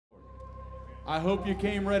I hope you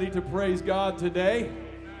came ready to praise God today.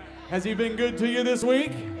 Has He been good to you this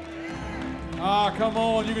week? Ah, come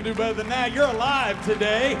on, you can do better than that. You're alive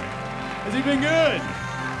today. Has He been good?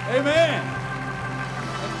 Amen.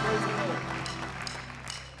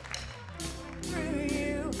 Through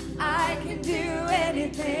you, I can do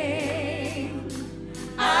anything.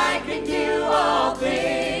 I can do all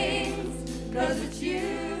things, 'cause it's you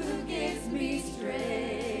who gives me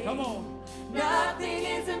strength. Come on. Nothing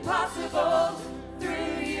is impossible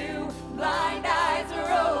through you. Blind eyes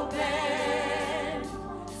are open.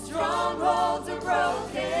 Strongholds are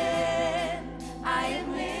broken. I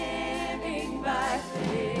am living by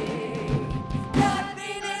faith.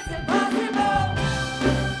 Nothing is impossible.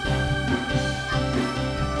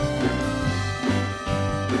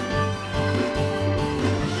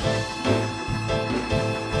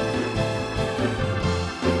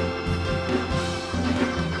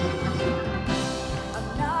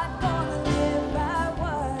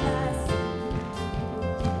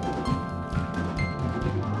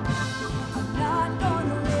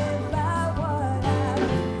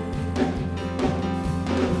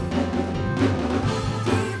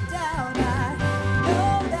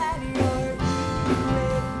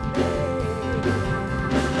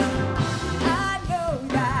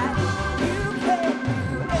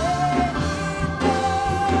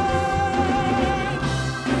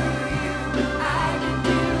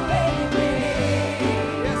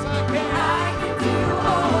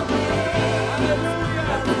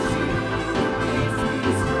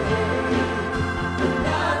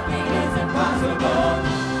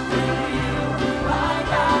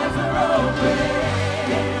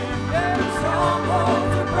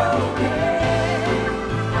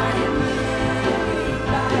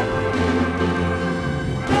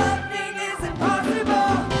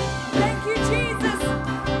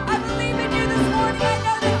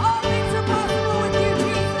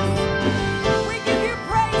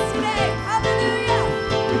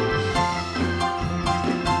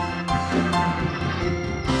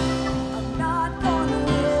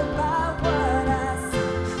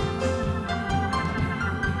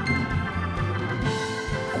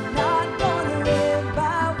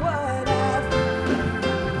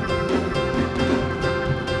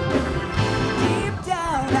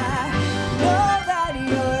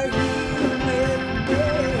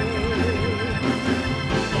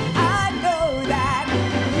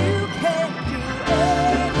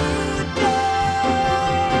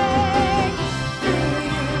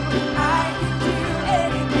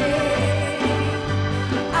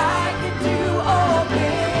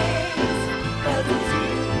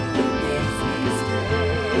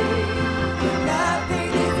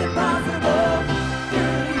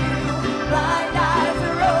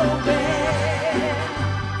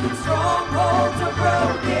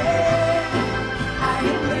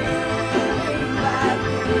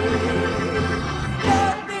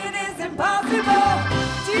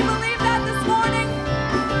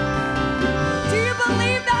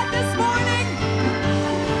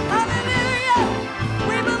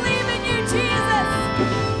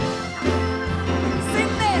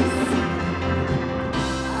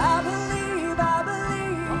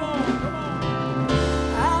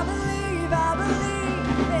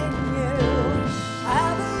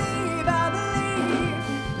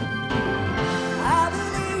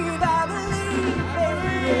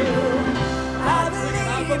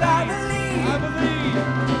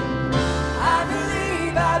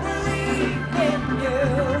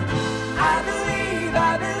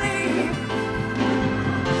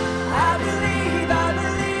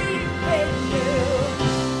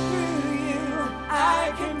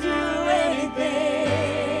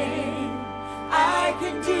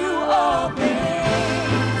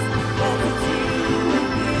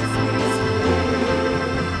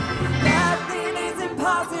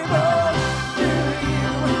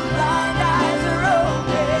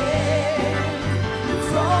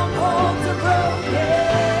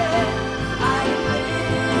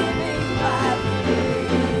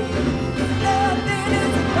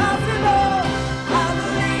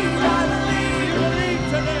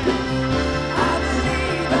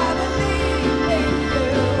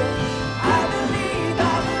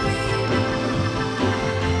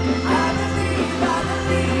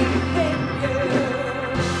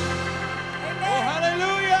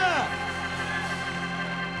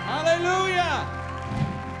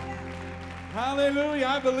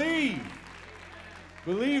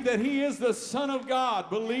 Believe that He is the Son of God.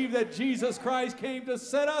 Believe that Jesus Christ came to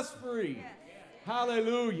set us free.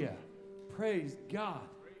 Hallelujah. Praise God.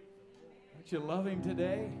 Don't you love Him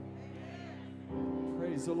today?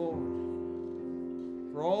 Praise the Lord.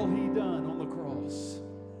 for all He done on the cross.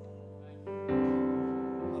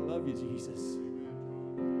 I love you, Jesus.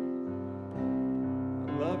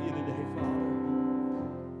 I love you today, Father.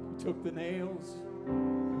 You took the nails.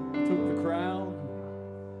 You took the crown.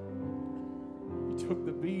 You took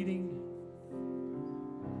the beating. I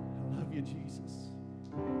love you, Jesus.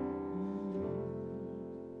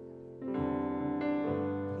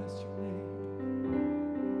 Bless your name.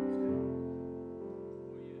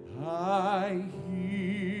 I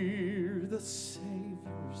hear the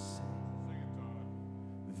Savior say,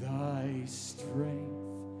 thy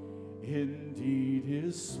strength indeed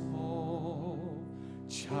is small.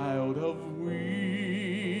 Child of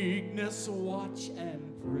weakness, watch and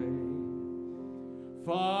pray.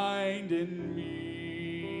 Find in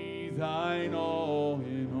me thine all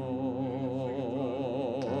in all.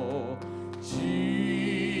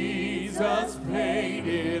 Jesus paid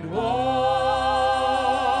it all.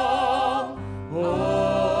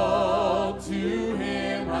 All to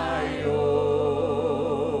Him I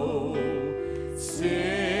owe.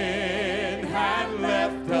 Sin had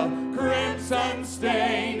left a crimson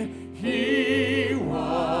stain. He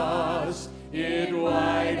washed it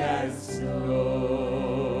white as snow.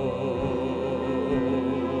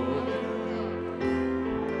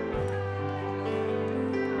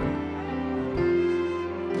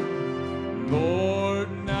 Lord,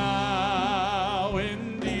 now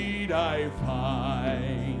indeed I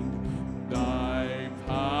find thy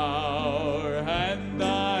power and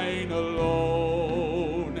thine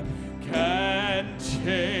alone can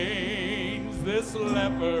change this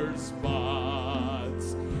leper's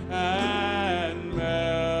spots and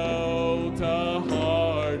melt a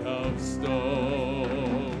heart of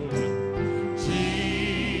stone.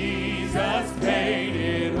 Jesus paid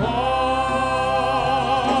it all.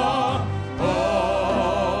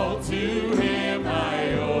 All to Him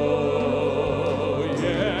I owe.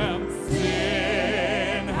 Yeah.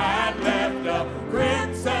 Sin had left a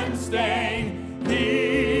crimson stain.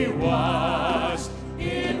 He washed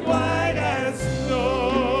it white as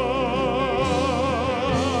snow.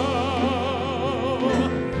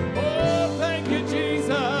 Oh, thank you,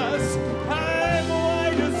 Jesus. I'm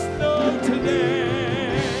white as snow today.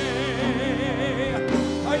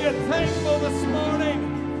 Are you thankful this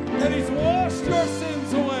morning that He's washed your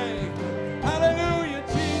sins away? Hallelujah,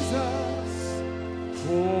 Jesus.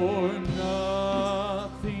 For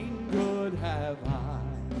nothing good have I,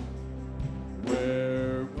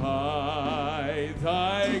 whereby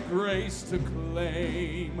thy grace to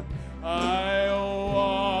claim. I'll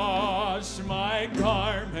wash my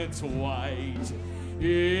garments white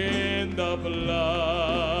in the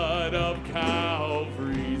blood of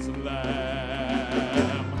Calvary's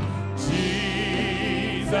Lamb.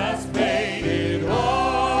 Jesus paid it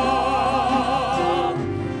all.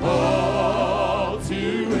 All to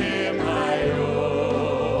Him I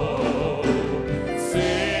owe.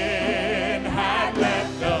 Sin had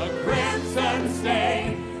left a crimson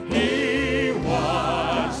stain. He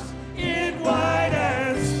washed it white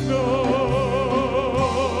as snow.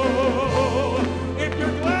 If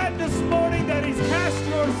you're glad this morning that He's cast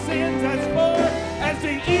your sins as far as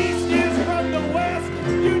the east is from the west,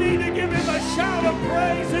 you need to give Him a shout of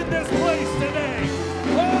praise in this place today.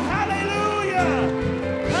 Oh, hallelujah!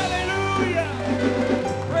 Hallelujah!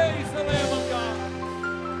 Praise the Lamb of God.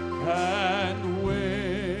 And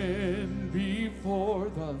when before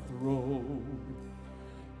the throne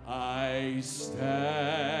I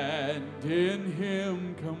stand in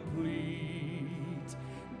Him complete,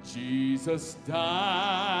 Jesus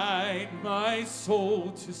died my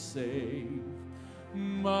soul to save.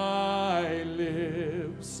 My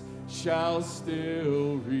lips shall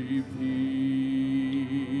still repeat.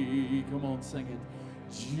 Come on, sing it.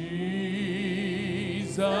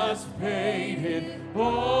 Jesus paid it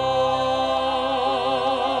all.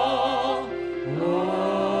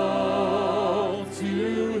 All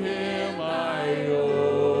to Him I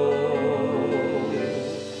owe.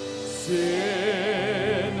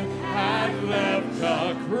 Sin had left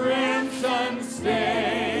a crimson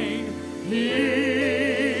stain.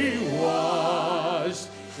 He washed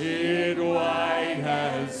it white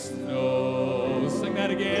as snow. Sing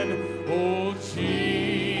that again. Oh, Jesus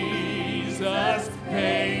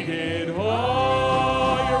paid it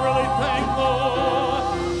all. You're really thankful.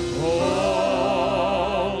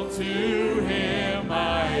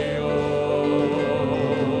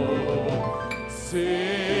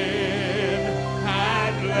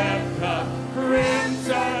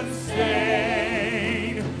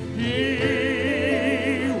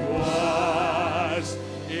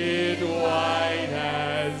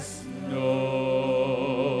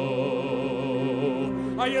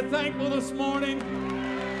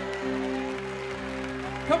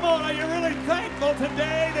 Come on, are you really thankful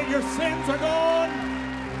today that your sins are gone?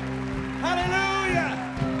 Hallelujah!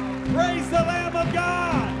 Praise the Lamb of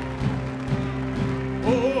God!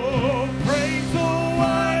 Oh, praise the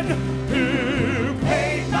one who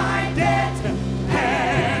paid my debt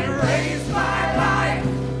and raised my life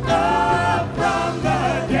up from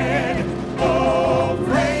the dead. Oh,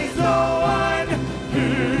 praise the one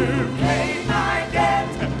who paid my debt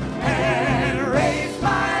and raised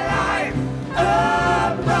my life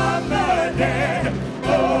up from the dead.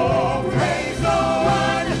 Oh, praise the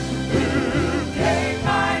one who paid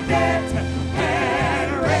my debt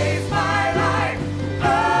and raised my life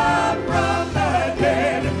up from the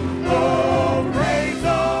dead. Oh, praise the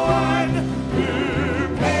one who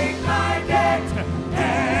paid my debt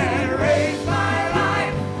and raised my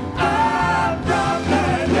life up from the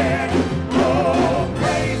dead. Oh,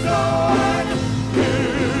 praise the one who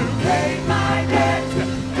paid my debt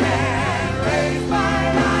and raised my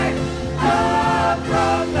life up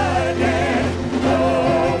from the dead.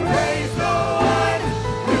 Oh, praise the one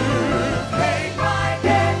who paid my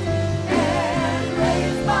debt and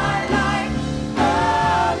raised my life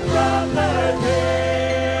up from the dead.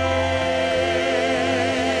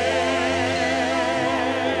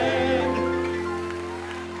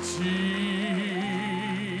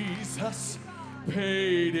 Jesus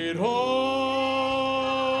paid it all.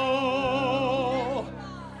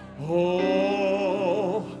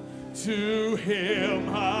 Oh, to him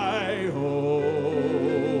I owe.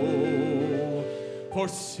 For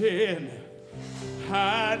sin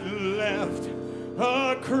had left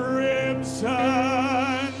a crimson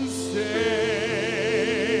stain,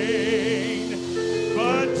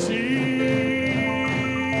 but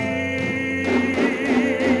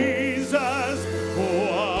Jesus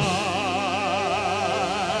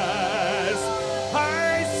was.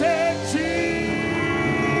 I said Jesus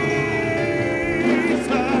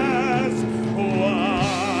was.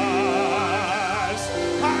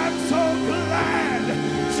 I'm so glad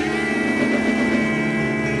Jesus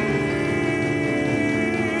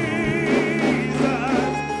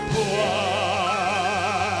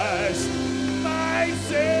was my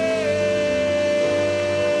sin.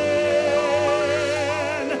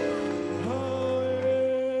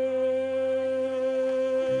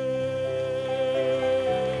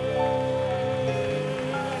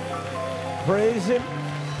 Praise him.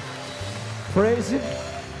 Praise him.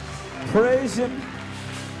 Praise him.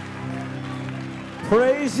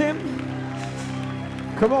 Praise him.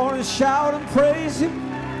 Come on and shout and praise him.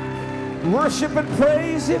 Worship and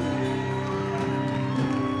praise him.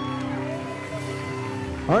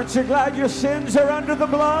 Aren't you glad your sins are under the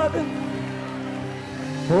blood?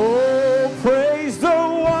 Oh, praise the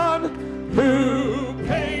one who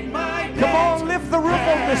Paid my debt. Come on, lift the roof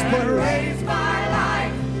on this place. Raised my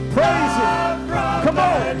life. Praise him. Come on.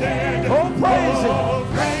 Oh, praise him. Oh,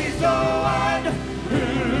 praise the one who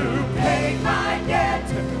paid my debt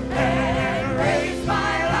and raised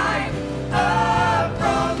my life up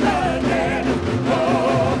from the dead.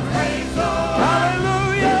 Oh, praise the one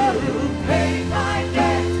Hallelujah. who paid my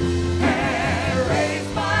debt and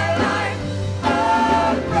raised my life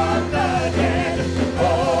up from the dead.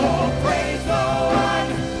 Oh, praise the one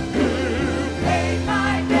who paid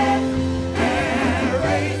my debt and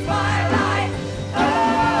raised my life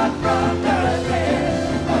up from the dead.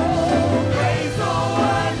 Oh, praise the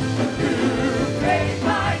one who paid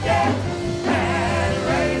my debt and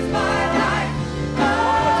raised my life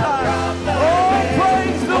up from the Oh, dead.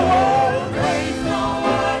 praise the one. Praise the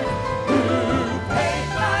one who paid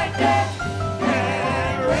my debt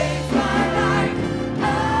and raised my life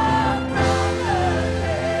up from the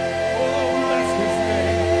dead. Oh, bless his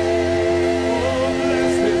name. Oh,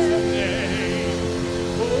 bless his name.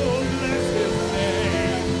 Oh, bless his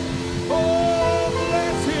name. Oh,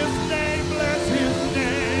 bless his name. Bless his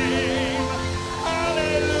name.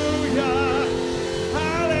 Hallelujah.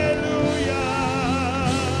 Hallelujah.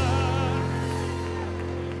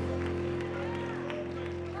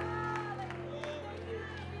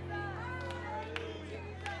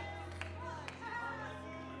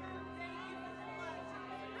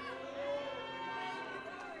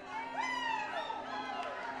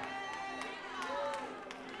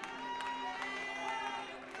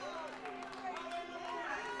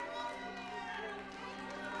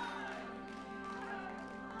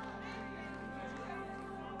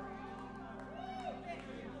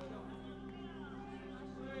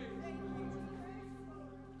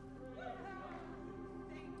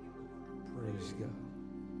 Praise God.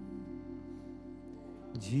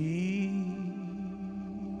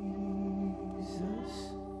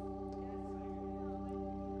 Jesus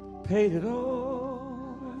paid it all.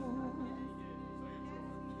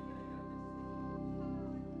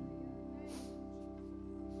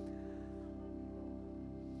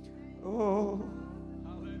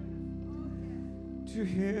 to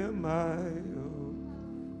him I owe.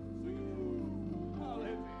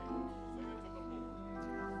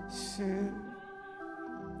 Sin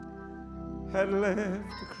had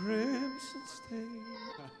left a crimson stain.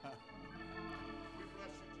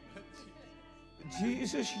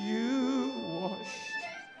 Jesus, you washed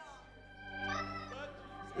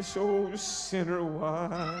this old sinner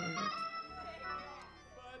white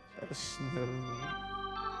as snow.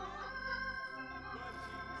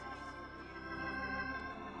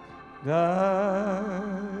 And I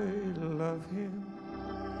love him.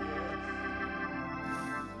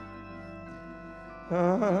 I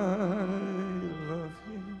love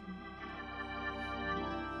him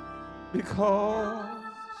because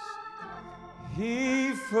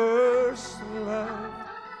he first loved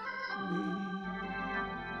me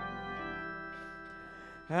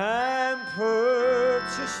and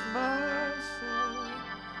purchased my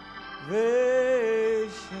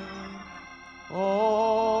salvation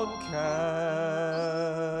on Calvary.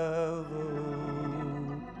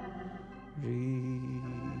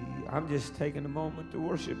 I'm just taking a moment to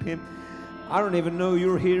worship him. I don't even know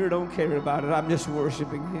you're here. Don't care about it. I'm just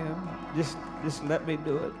worshiping him. Just let me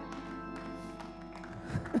do it.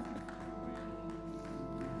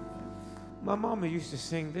 My mama used to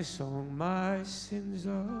sing this song, my sins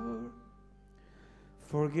are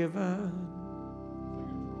forgiven.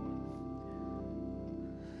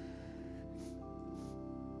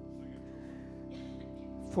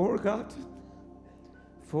 Forgotten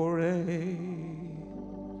forever.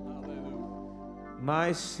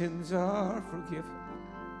 My sins are forgiven.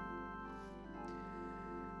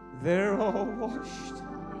 They're all washed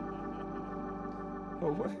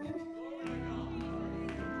away.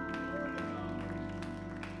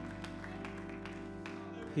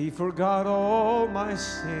 He forgot all my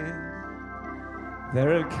sin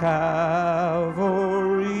there at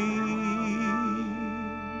Calvary.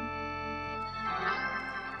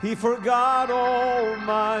 He forgot all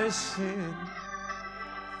my sin,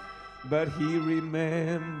 but he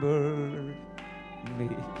remembered me.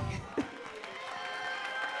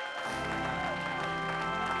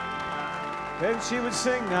 Then she would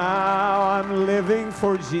sing, now I'm living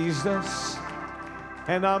for Jesus,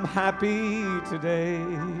 and I'm happy today.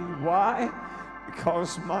 Why?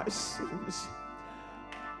 Because my sins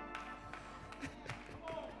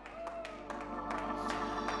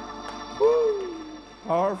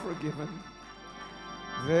are forgiven.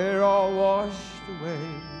 They're all washed away.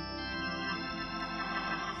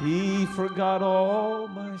 He forgot all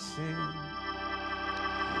my sin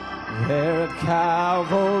there at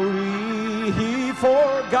Calvary. He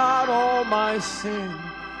forgot all my sin,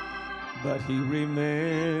 but he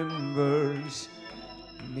remembers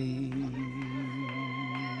me.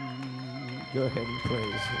 Go ahead and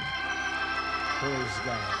praise him. Praise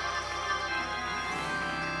God.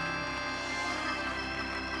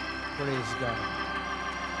 Praise God.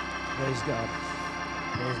 Praise God.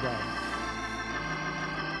 Praise God.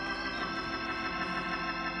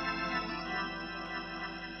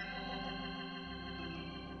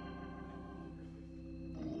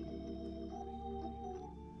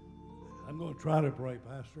 I'm going to try to pray,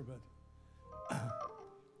 Pastor, but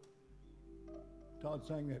Todd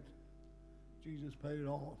sang that Jesus paid it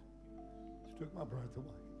all. Just took my breath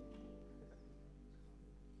away.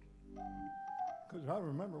 Because I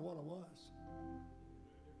remember what I was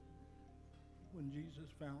when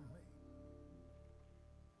Jesus found me.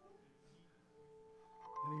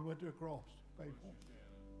 And he went to a cross to pay for me.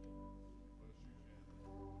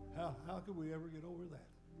 How could we ever get over that?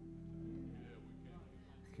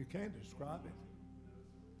 You can't describe it.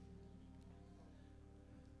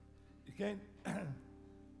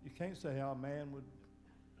 You can't say how a man would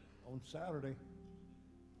on Saturday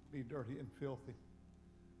be dirty and filthy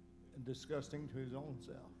and disgusting to his own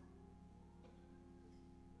self,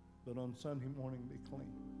 but on Sunday morning be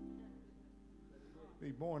clean, be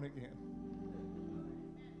born again.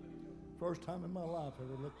 First time in my life I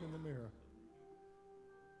ever looked in the mirror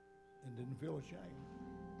and didn't feel ashamed.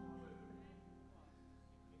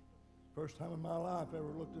 First time in my life I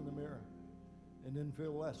ever looked in the mirror and didn't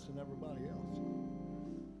feel less than everybody else.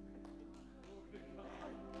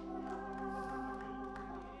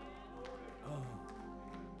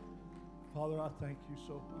 Father, I thank you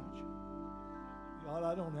so much. God,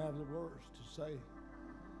 I don't have the words to say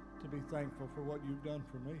to be thankful for what you've done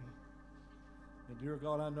for me. And dear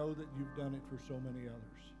God, I know that you've done it for so many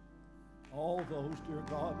others. All those, dear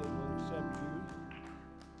God, that will accept you,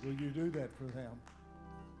 will you do that for them?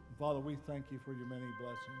 And Father, we thank you for your many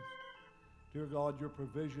blessings. Dear God, your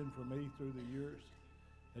provision for me through the years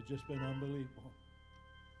has just been unbelievable.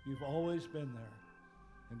 You've always been there.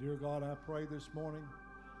 And dear God, I pray this morning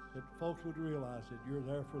that folks would realize that you're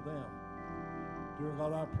there for them. Dear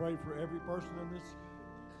God, I pray for every person in this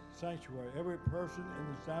sanctuary, every person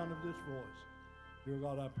in the sound of this voice. Dear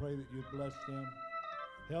God, I pray that you'd bless them.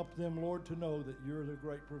 Help them, Lord, to know that you're the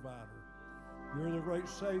great provider. You're the great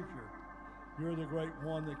Savior. You're the great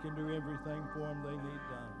one that can do everything for them they need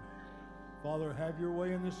done. Father, have your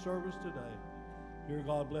way in this service today. Dear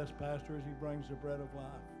God, bless Pastor as he brings the bread of life.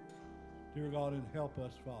 Dear God, and help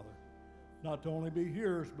us, Father, not to only be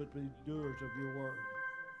hearers, but be doers of your word.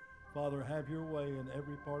 Father, have your way in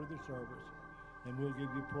every part of the service, and we'll give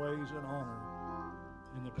you praise and honor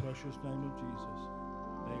in the precious name of Jesus.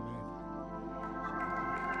 Amen.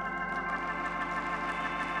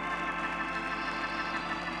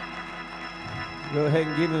 Go ahead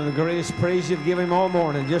and give him the greatest praise you've given him all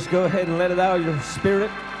morning. Just go ahead and let it out of your spirit.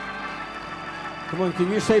 Come on, can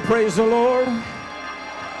you say praise the Lord?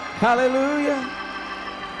 Hallelujah.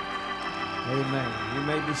 Amen. You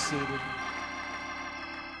may be seated.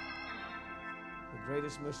 The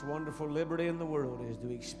greatest, most wonderful liberty in the world is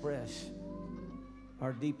to express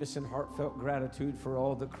our deepest and heartfelt gratitude for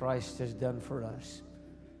all that Christ has done for us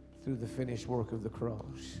through the finished work of the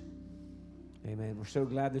cross. Amen. We're so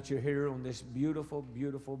glad that you're here on this beautiful,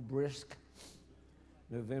 beautiful, brisk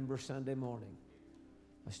November Sunday morning.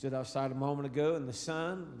 I stood outside a moment ago in the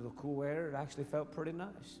sun, a little cool air. It actually felt pretty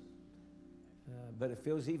nice. But it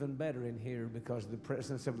feels even better in here because the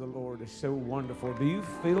presence of the Lord is so wonderful. Do you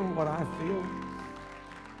feel what I feel?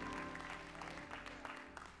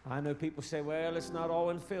 I know people say, well, it's not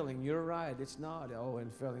all in feeling. You're right, it's not all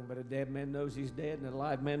in feeling. But a dead man knows he's dead, and a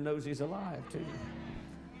alive man knows he's alive, too.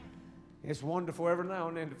 It's wonderful every now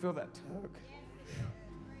and then to feel that tug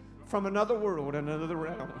from another world and another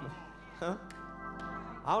realm. Huh?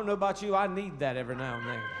 I don't know about you, I need that every now and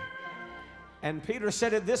then. And Peter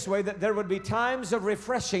said it this way, that there would be times of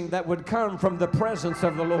refreshing that would come from the presence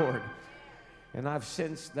of the Lord. And I've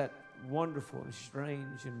sensed that wonderful and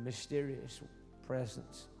strange and mysterious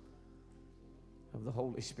presence of the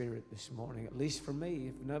Holy Spirit this morning, at least for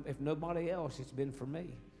me. If nobody else, it's been for me.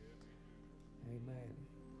 Amen.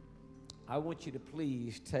 I want you to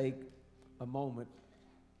please take a moment,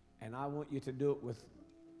 and I want you to do it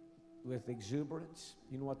with exuberance.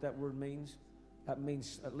 You know what that word means? That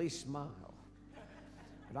means at least smile.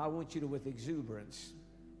 And I want you to, with exuberance,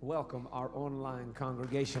 welcome our online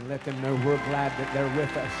congregation. Let them know we're glad that they're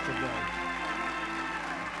with us today.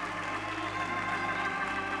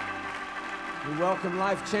 We welcome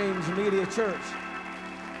Life Change Media Church.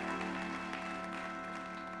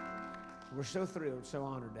 We're so thrilled, so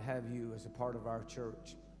honored to have you as a part of our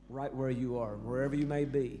church, right where you are, wherever you may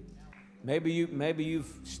be. Maybe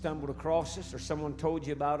you've stumbled across us, or someone told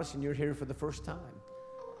you about us and you're here for the first time.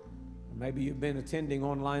 Or maybe you've been attending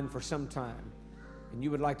online for some time and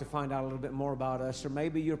you would like to find out a little bit more about us. Or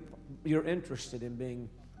maybe you're interested in being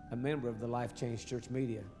a member of the Life Change Church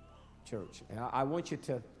Media Church. And I want you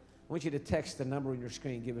to text the number on your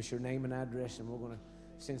screen. Give us your name and address, and we're going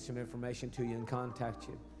to send some information to you and contact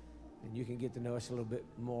you. And you can get to know us a little bit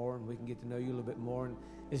more, and we can get to know you a little bit more. And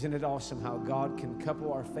isn't it awesome how God can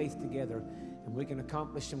couple our faith together, and we can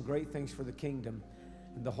accomplish some great things for the kingdom.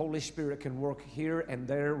 And the Holy Spirit can work here and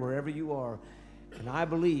there, wherever you are. And I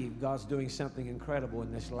believe God's doing something incredible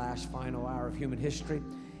in this last final hour of human history,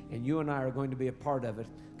 and you and I are going to be a part of it.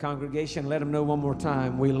 Congregation, let them know one more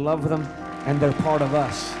time. We love them, and they're part of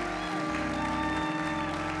us.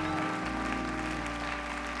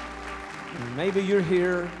 And maybe you're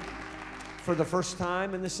here for the first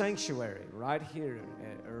time in the sanctuary, right here.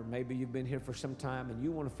 Or maybe you've been here for some time and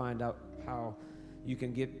you want to find out how you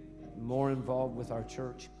can get more involved with our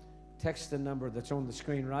church. Text the number that's on the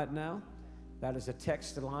screen right now. That is a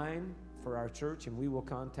text line for our church, and we will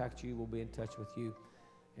contact you. We'll be in touch with you.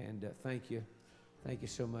 And thank you. Thank you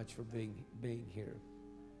so much for being here.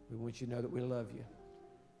 We want you to know that we love you.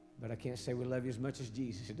 But I can't say we love you as much as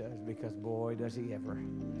Jesus does, because boy, does he ever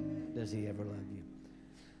love you.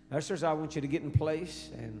 Ushers, I want you to get in place,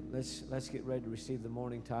 and let's get ready to receive the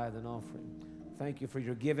morning tithe and offering. Thank you for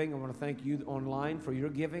your giving. I want to thank you online for your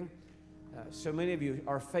giving. So many of you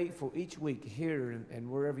are faithful each week here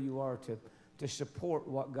and wherever you are to support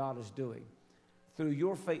what God is doing. Through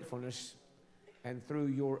your faithfulness and through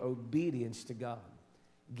your obedience to God.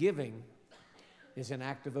 Giving is an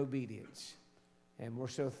act of obedience. And we're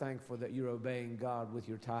so thankful that you're obeying God with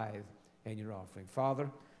your tithe and your offering.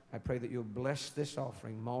 Father, I pray that you'll bless this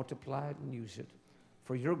offering, multiply it, and use it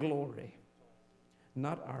for your glory,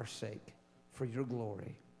 not our sake, for your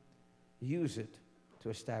glory. Use it to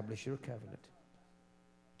establish your covenant,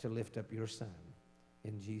 to lift up your Son.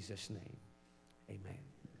 In Jesus' name, amen.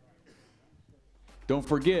 Don't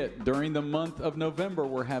forget, during the month of November,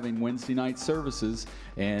 we're having Wednesday night services,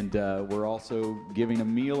 and we're also giving a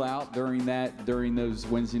meal out during those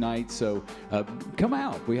Wednesday nights. So come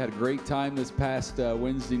out. We had a great time this past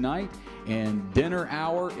Wednesday night, and dinner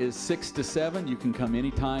hour is 6 to 7. You can come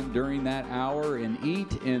anytime during that hour and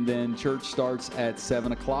eat, and then church starts at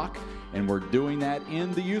 7 o'clock. And we're doing that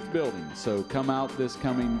in the youth building. So come out this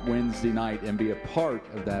coming Wednesday night and be a part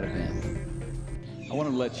of that event. I want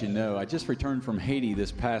to let you know, I just returned from Haiti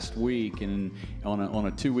this past week and on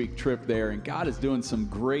a 2-week trip there, and God is doing some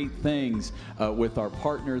great things with our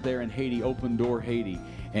partner there in Haiti, Open Door Haiti.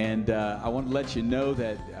 And I want to let you know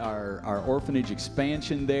that our orphanage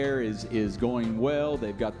expansion there is going well.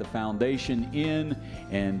 They've got the foundation in,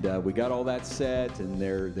 and we got all that set, and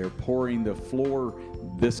they're pouring the floor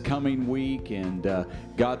this coming week, and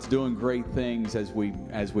God's doing great things as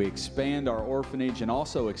we expand our orphanage and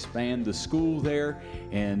also expand the school there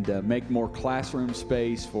and make more classroom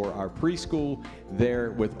space for our preschool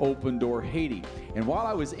there with Open Door Haiti. And while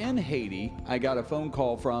I was in Haiti, I got a phone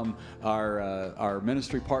call from our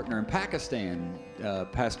ministry partner in Pakistan,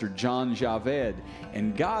 Pastor John Javed,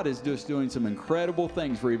 and God is just doing some incredible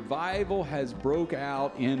things. Revival has broke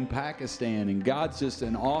out in Pakistan, and God's just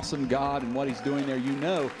an awesome God and what He's doing there. You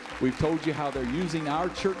know, we've told you how they're using our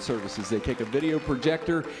church services. They take a video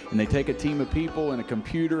projector and they take a team of people and a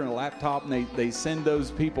computer and a laptop, and they send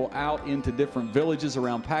those people out into different villages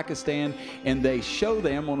around Pakistan, and they show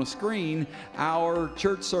them on a screen our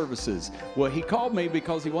church services. Well, he called me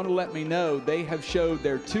because he wanted to let me know they have showed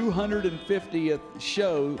their 250th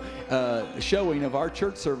showing of our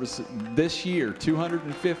church service this year,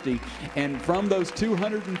 250, and from those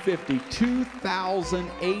 250,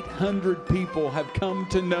 2,800 people have come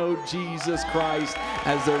to know Jesus Christ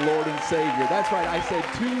as their Lord and Savior. That's right, I said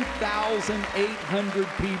 2,800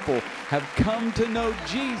 people have come to know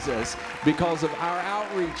Jesus because of our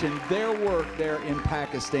outreach and their work there in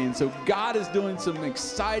Pakistan. So God is doing some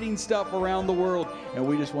exciting stuff around the world, and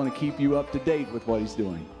we just want to keep you up to date with what He's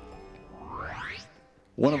doing.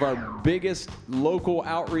 One of our biggest local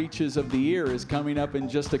outreaches of the year is coming up in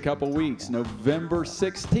just a couple weeks. November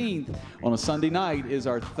 16th on a Sunday night is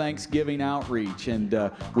our Thanksgiving outreach,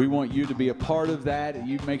 and we want you to be a part of that.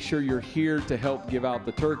 You make sure you're here to help give out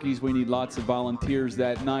the turkeys. We need lots of volunteers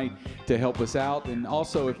that night to help us out. And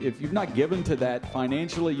also, if you've not given to that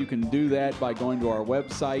financially, you can do that by going to our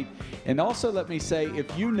website. And also, let me say,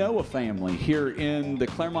 if you know a family here in the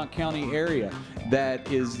Claremont County area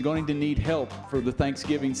that is going to need help for the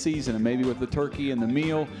Thanksgiving season, and maybe with the turkey and the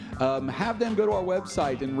meal, have them go to our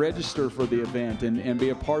website and register for the event and be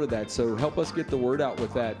a part of that. So help us get the word out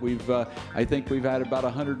with that. I think we've had about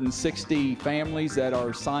 160 families that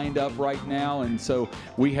are signed up right now, and so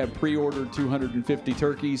we have pre-ordered 250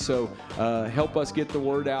 turkeys. So help us get the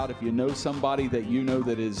word out. If you know somebody that you know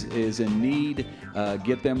that is in need,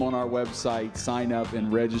 get them on our website, sign up,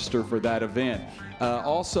 and register for that event.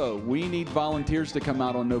 Also, we need volunteers to come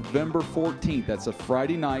out on November 14th. That's a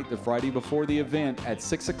Friday night, the Friday before the event at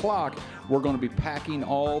 6 o'clock. We're going to be packing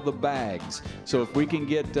all the bags. So if we can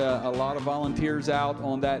get a lot of volunteers out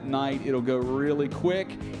on that night, it'll go really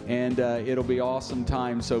quick, and it'll be awesome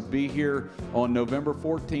time. So be here on November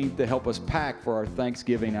 14th to help us pack for our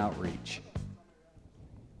Thanksgiving outreach.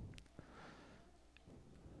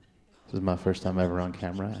 This is my first time ever on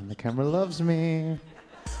camera, and the camera loves me.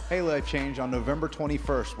 Hey, Life Change, on November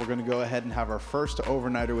 21st, we're going to go ahead and have our first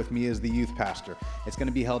overnighter with me as the youth pastor. It's going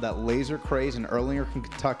to be held at Laser Craze in Erlangen,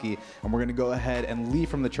 Kentucky, and we're going to go ahead and leave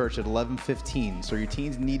from the church at 11:15. So your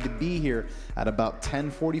teens need to be here at about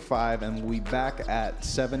 10:45, and we'll be back at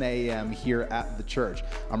 7 a.m. here at the church.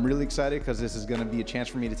 I'm really excited because this is going to be a chance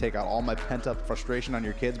for me to take out all my pent-up frustration on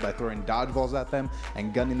your kids by throwing dodgeballs at them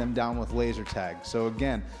and gunning them down with laser tag. So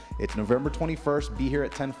again, it's November 21st. Be here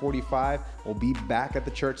at 10:45. We'll be back at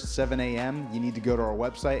the church at 7 a.m. You need to go to our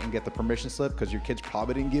website and get the permission slip because your kids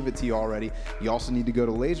probably didn't give it to you already. You also need to go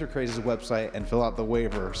to Laser Craze's website and fill out the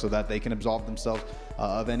waiver so that they can absolve themselves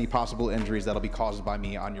of any possible injuries that'll be caused by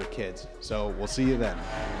me on your kids. So we'll see you then.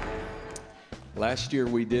 Last year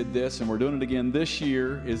we did this, and we're doing it again this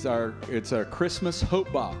year. It's our Christmas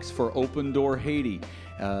Hope Box for Open Door Haiti.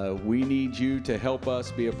 We need you to help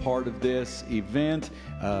us be a part of this event.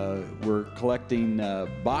 We're collecting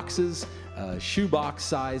boxes shoebox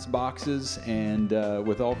size boxes and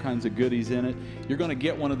with all kinds of goodies in it. You're going to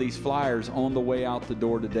get one of these flyers on the way out the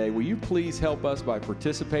door today. Will you please help us by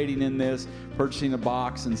participating in this, purchasing a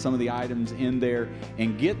box and some of the items in there,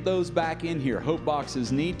 and get those back in here. Hope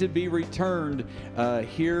boxes need to be returned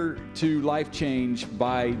here to Life Change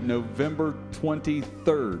by November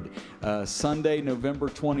 23rd. Sunday, November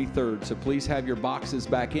 23rd. So please have your boxes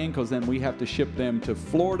back in, because then we have to ship them to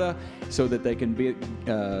Florida so that they can be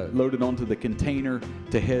loaded onto the container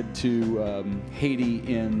to head to Haiti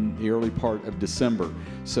in the early part of December.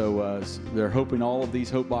 So they're hoping all of these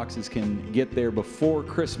Hope boxes can get there before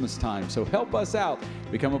Christmas time. So help us out,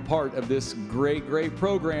 become a part of this great, great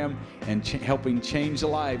program and helping change the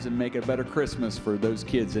lives and make a better Christmas for those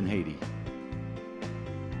kids in Haiti.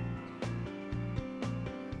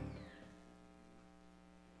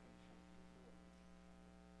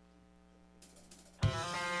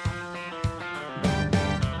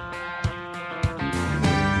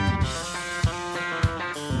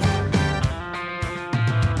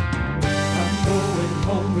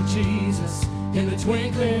 Jesus in the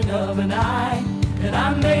twinkling of an eye, and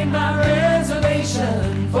I made my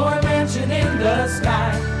reservation for a mansion in the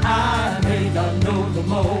sky. I may not know the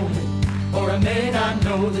moment, or I may not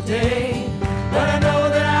know the day, but I know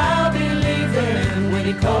that I'll be leaving when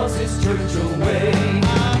he calls his church away.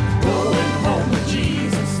 I'm going home with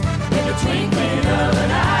Jesus in the twinkling of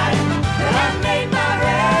an eye, and I made my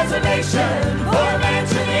reservation for a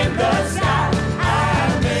mansion in the sky.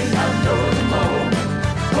 I may not know the moment,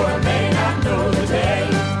 or I may not know the day,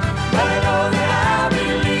 but I know that I'll be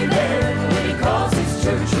leaving when he calls his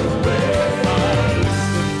church away.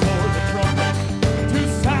 For the trumpet to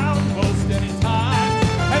sound most any time,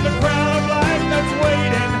 and the crown of life that's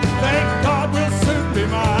waiting, thank God, will soon be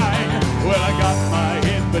mine. Well, I got my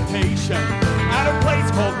invitation at a place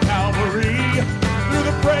called Calvary. Through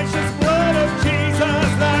the precious blood of Jesus,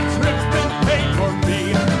 that trip's been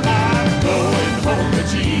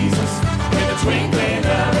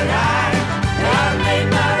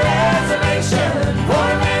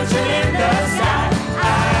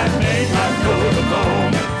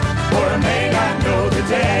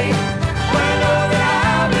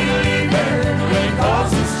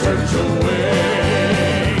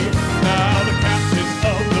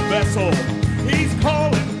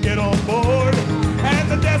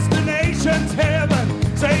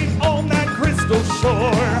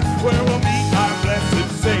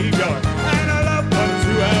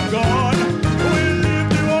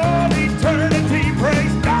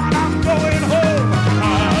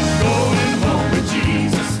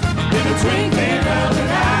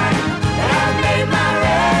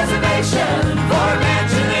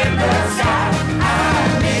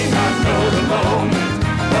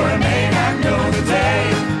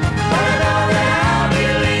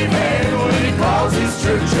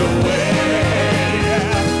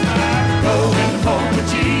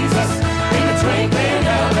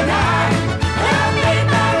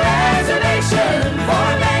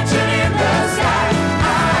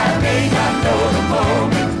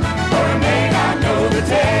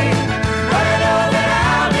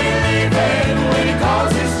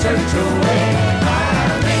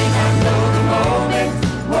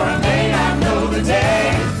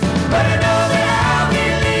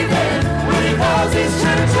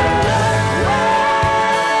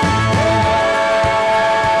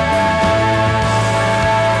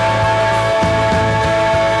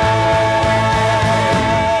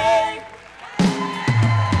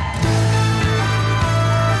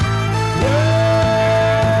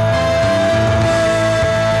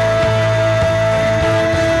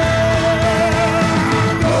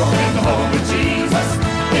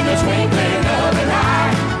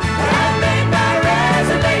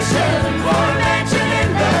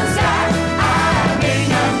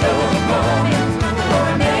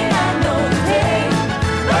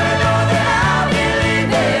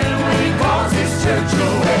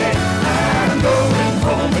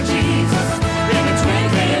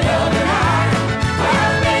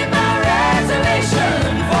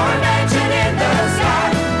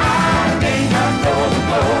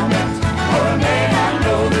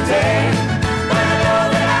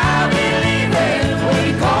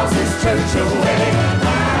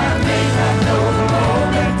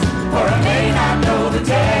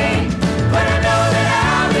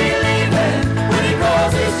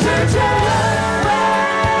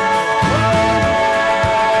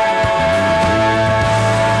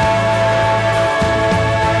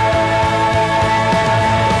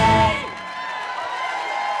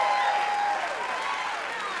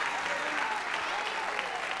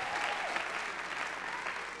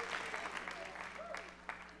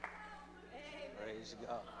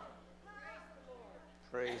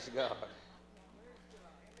Praise God.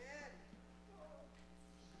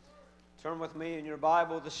 Turn with me in your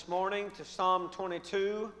Bible this morning to Psalm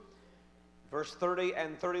 22, verse 30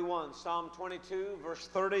 and 31. Psalm 22, verse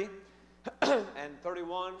 30 and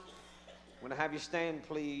 31. I'm going to have you stand,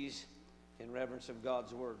 please, in reverence of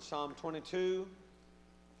God's Word. Psalm 22,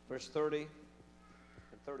 verse 30 and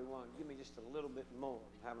 31. Give me just a little bit more.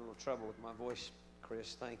 I'm having a little trouble with my voice,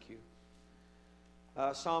 Chris. Thank you.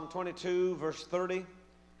 Psalm 22, verse 30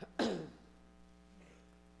 and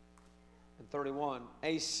 31.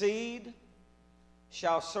 A seed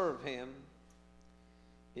shall serve him.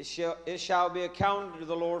 It shall be accounted to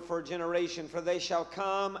the Lord for a generation, for they shall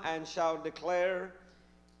come and shall declare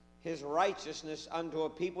his righteousness unto a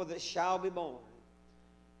people that shall be born,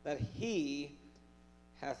 that he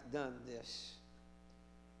hath done this.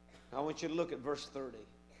 I want you to look at verse 30.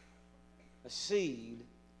 A seed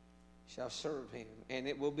shall serve him, and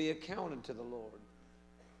it will be accounted to the Lord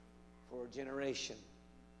for a generation.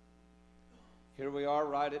 Here we are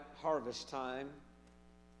right at harvest time.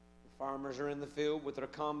 The farmers are in the field with their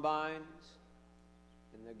combines,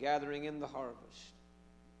 and they're gathering in the harvest.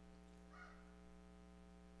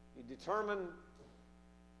 You determine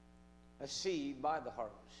a seed by the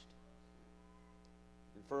harvest.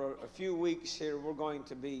 And for a few weeks here, we're going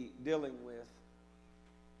to be dealing with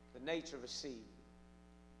the nature of a seed.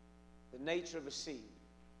 The nature of a seed.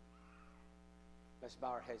 Let's bow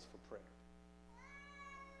our heads for prayer.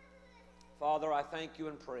 Father, I thank you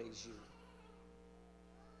and praise you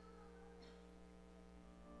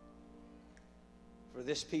for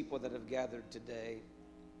this people that have gathered today.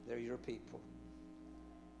 They're your people.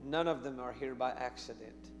 None of them are here by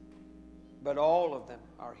accident, but all of them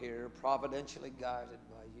are here providentially guided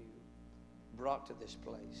by you, brought to this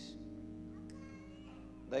place.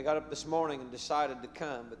 They got up this morning and decided to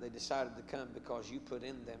come, but they decided to come because you put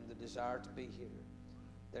in them the desire to be here.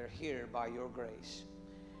 They're here by your grace.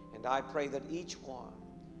 And I pray that each one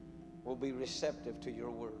will be receptive to your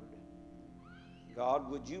word. God,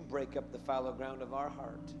 would you break up the fallow ground of our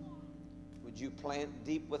heart? Would you plant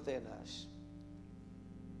deep within us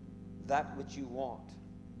that which you want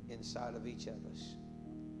inside of each of us?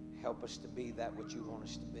 Help us to be that which you want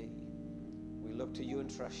us to be. We look to you and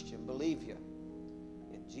trust you and believe you.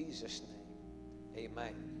 In Jesus' name,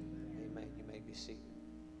 amen. Amen. You may be seated.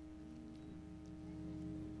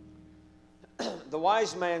 The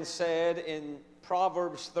wise man said in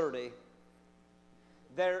Proverbs 30,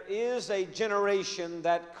 there is a generation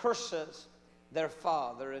that curses their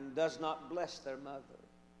father and does not bless their mother.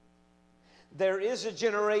 There is a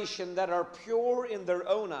generation that are pure in their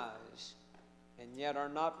own eyes and yet are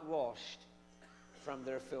not washed from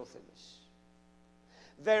their filthiness.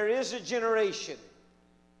 There is a generation,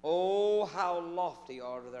 oh, how lofty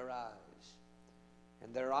are their eyes,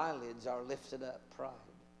 and their eyelids are lifted up, pride.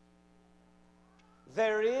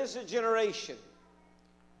 There is a generation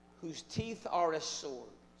whose teeth are as swords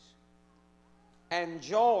and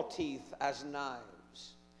jaw teeth as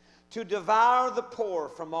knives, to devour the poor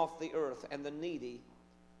from off the earth and the needy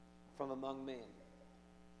from among men.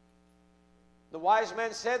 The wise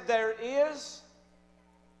man said there is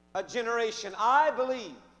a generation. I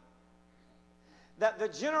believe that the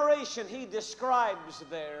generation he describes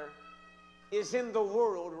there is in the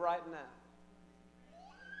world right now,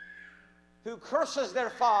 who curses their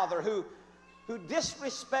father, who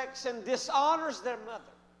disrespects and dishonors their mother,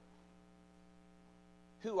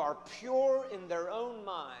 who are pure in their own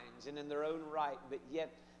minds and in their own right, but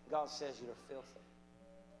yet God says you're filthy,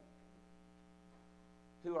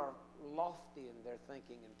 who are lofty in their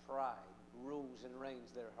thinking and pride rules and reigns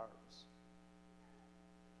their hearts,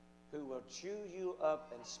 who will chew you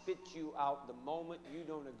up and spit you out the moment you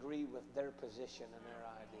don't agree with their position and their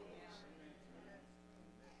ideas.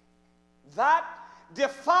 That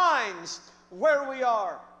defines where we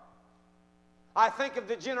are. I think of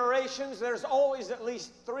the generations, there's always at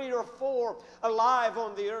least 3 or 4 alive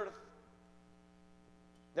on the earth.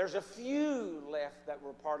 There's a few left that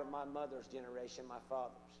were part of my mother's generation, my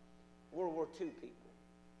father's. World War II people.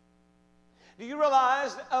 Do you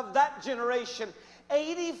realize of that generation,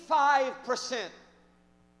 85%,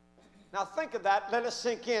 now think of that, let us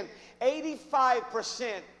sink in,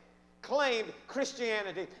 85% claimed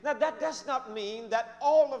Christianity. Now that does not mean that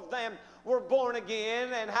all of them were born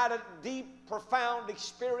again and had a deep, profound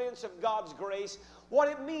experience of God's grace. What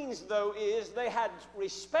it means, though, is they had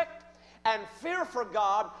respect and fear for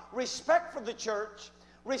God, respect for the church,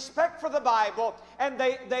 respect for the Bible, and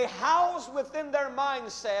they house within their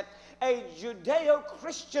mindset a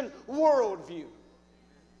Judeo-Christian worldview.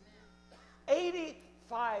 85%.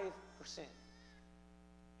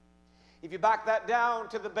 If you back that down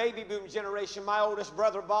to the baby boom generation, my oldest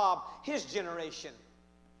brother Bob, his generation,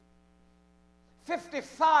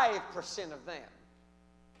 55% of them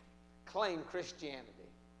claim Christianity.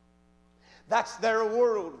 That's their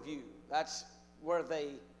worldview. That's where they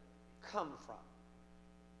come from.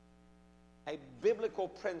 A biblical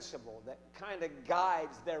principle that kind of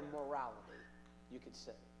guides their morality, you could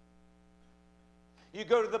say. You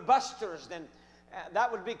go to the Busters, then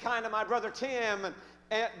that would be kind of my brother Tim,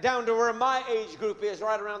 and down to where my age group is,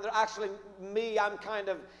 right around there. Actually, me, I'm kind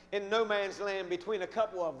of in no man's land between a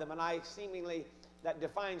couple of them, and I seemingly, that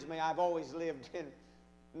defines me. I've always lived in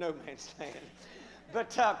no man's land. But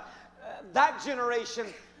that generation,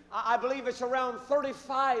 I believe it's around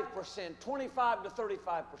 35%, 25 to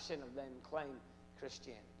 35% of them claim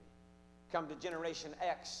Christianity. Come to Generation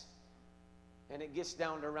X, and it gets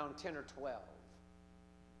down to around 10 or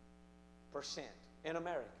 12% in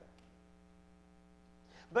America.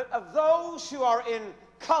 But of those who are in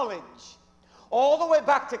college, all the way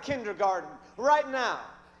back to kindergarten, right now,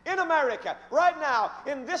 in America, right now,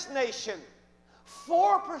 in this nation,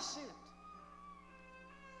 4%.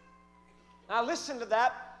 Now listen to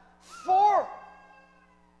that. 4%.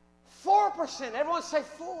 Everyone say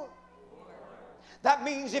 4. That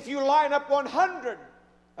means if you line up 100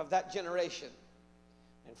 of that generation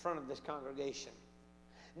in front of this congregation,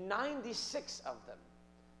 96 of them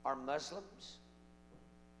are Muslims,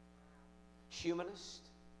 humanist,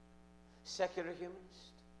 secular humanist,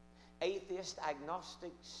 atheist,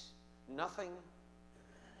 agnostics, nothing,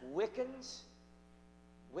 Wiccans,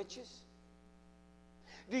 witches.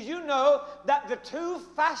 Do you know that the two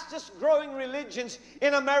fastest growing religions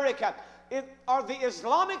in America are the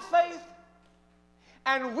Islamic faith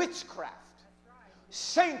and witchcraft,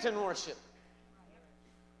 Satan worship?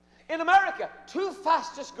 In America, two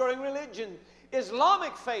fastest growing religions,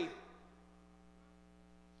 Islamic faith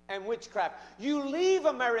and witchcraft. You leave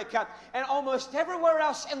America and almost everywhere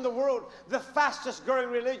else in the world, the fastest growing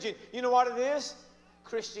religion, you know what it is?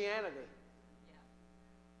 Christianity.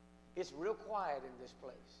 It's real quiet in this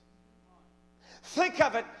place. Think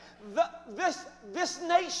of it. This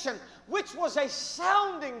nation, which was a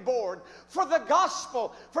sounding board for the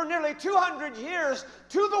gospel for nearly 200 years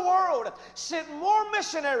to the world, sent more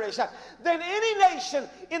missionaries than any nation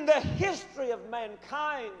in the history of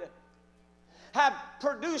mankind. Have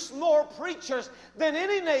produced more preachers than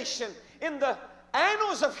any nation in the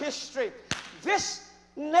annals of history. This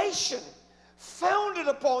nation, founded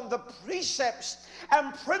upon the precepts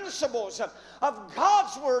and principles of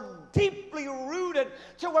God's Word, deeply rooted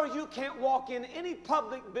to where you can't walk in any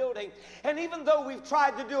public building. And even though we've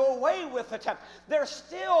tried to do away with it, they're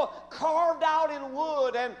still carved out in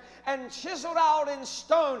wood and chiseled out in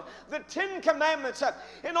stone. The 10 Commandments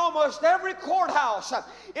in almost every courthouse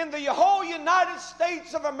in the whole United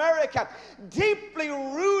States of America, deeply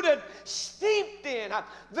rooted, steeped in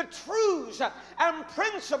the truths and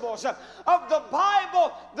principles of the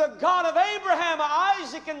Bible, the God of Abraham,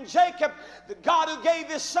 Isaac, and Jacob, the God who gave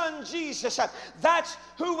His Son Jesus. That's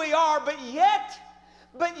who we are. But yet,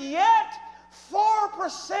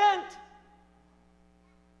 4%.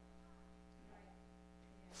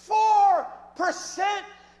 4%.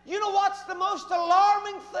 You know what's the most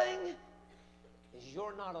alarming thing? Is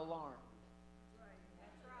you're not alarmed.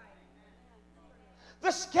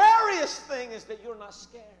 The scariest thing is that you're not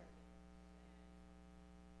scared.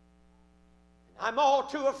 I'm all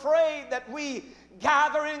too afraid that we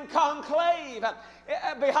gather in conclave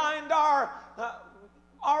behind our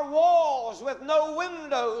walls with no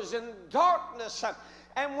windows and darkness,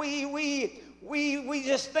 and we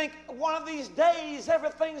just think one of these days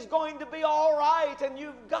everything's going to be all right. And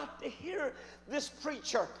you've got to hear this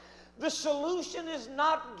preacher. The solution is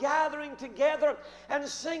not gathering together and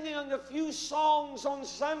singing a few songs on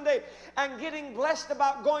Sunday and getting blessed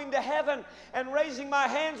about going to heaven and raising my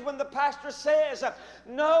hands when the pastor says,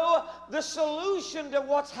 no, the solution to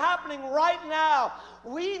what's happening right now,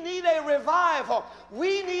 we need a revival.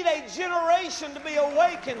 We need a generation to be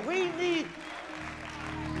awakened. We need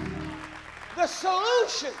the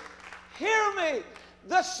solution. Hear me.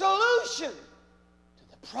 The solution to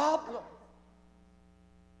the problem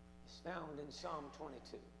found in Psalm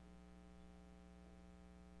 22.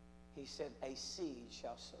 He said, a seed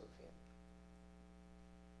shall serve him,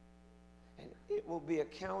 and it will be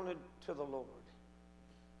accounted to the Lord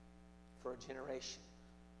for a generation.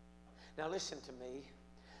 Now listen to me.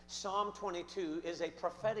 Psalm 22 is a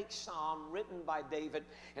prophetic psalm written by David,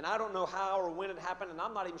 and I don't know how or when it happened, and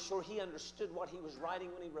I'm not even sure he understood what he was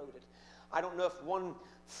writing when he wrote it. I don't know if one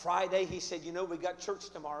Friday he said, you know, we got church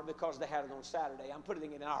tomorrow, because they had it on Saturday. I'm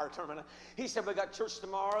putting it in our term. He said, we got church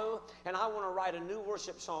tomorrow, and I want to write a new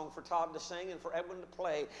worship song for Todd to sing and for Ervin to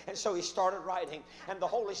play. And so he started writing, and the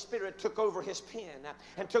Holy Spirit took over his pen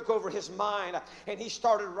and took over his mind, and he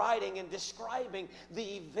started writing and describing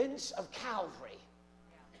the events of Calvary.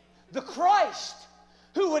 The Christ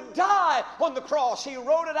who would die on the cross. He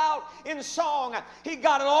wrote it out in song. He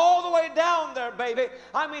got it all the way down there, baby.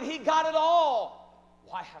 I mean, he got it all.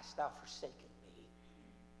 Why hast thou forsaken me?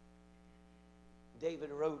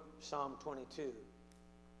 David wrote Psalm 22, and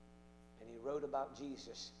he wrote about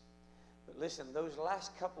Jesus. But listen, those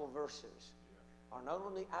last couple of verses are not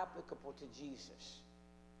only applicable to Jesus,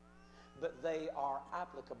 but they are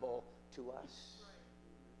applicable to us.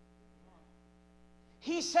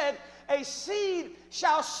 He said, a seed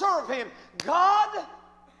shall serve him. God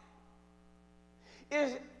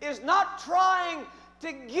is not trying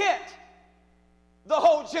to get the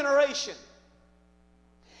whole generation.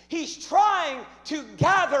 He's trying to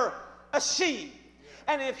gather a seed.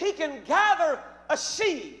 And if he can gather a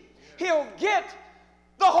seed, he'll get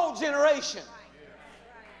the whole generation.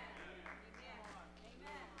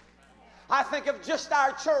 I think of just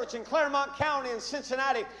our church in Claremont County in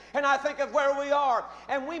Cincinnati, and I think of where we are,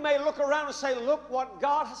 and we may look around and say, look what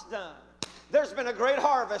God has done. There's been a great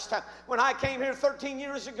harvest. When I came here 13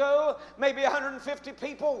 years ago, maybe 150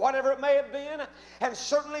 people, whatever it may have been, and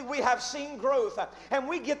certainly we have seen growth. And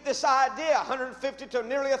we get this idea, 150 to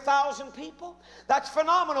nearly 1,000 people. That's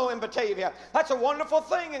phenomenal in Batavia. That's a wonderful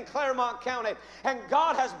thing in Claremont County. And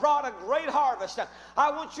God has brought a great harvest.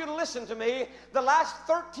 I want you to listen to me. The last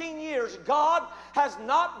 13 years, God has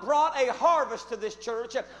not brought a harvest to this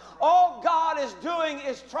church. All God is doing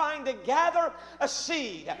is trying to gather a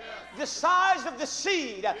seed. The size of the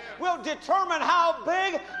seed will determine how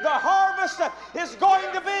big the harvest is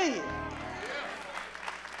going to be.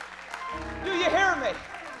 Do you hear me?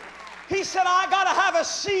 He said, I got to have a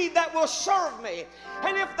seed that will serve me.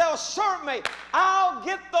 And if they'll serve me, I'll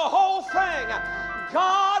get the whole thing.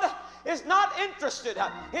 God is not interested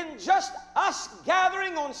in just us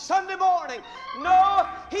gathering on Sunday morning. No,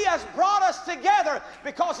 he has brought us together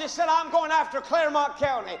because he said, I'm going after Claremont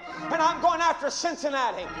County, and I'm going after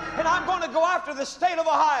Cincinnati, and I'm going to go after the state of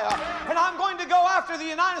Ohio, and I'm going to go after the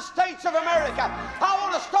United States of America. I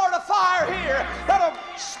want to start a fire here that'll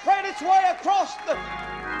spread its way across the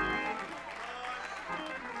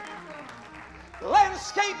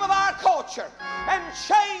landscape of our culture and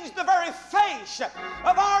change the very face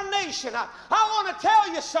of our nation. I want to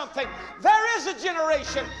tell you something. There is a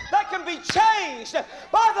generation that can be changed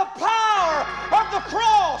by the power of the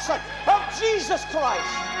cross of Jesus Christ.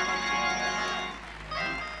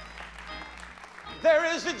 There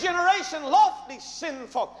is a generation lofty,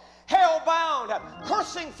 sinful, hell-bound,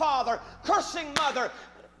 cursing father, cursing mother.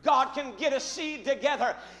 God can get a seed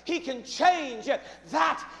together. He can change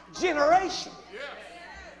that generation.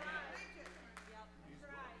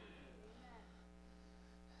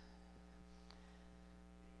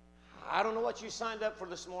 I don't know what you signed up for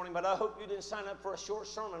this morning, but I hope you didn't sign up for a short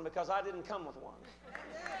sermon, because I didn't come with one.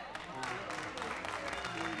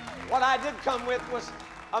 What I did come with was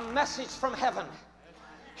a message from heaven,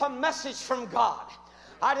 a message from God.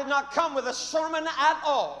 I did not come with a sermon at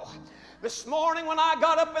all. This morning when I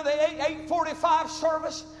got up in the 8:45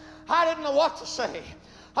 service, I didn't know what to say.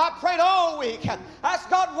 I prayed all week. Asked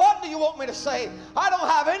God, what do you want me to say? I don't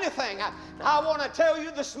have anything. I want to tell you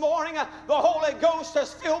this morning, the Holy Ghost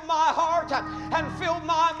has filled my heart and filled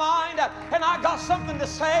my mind, and I got something to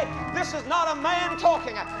say. This is not a man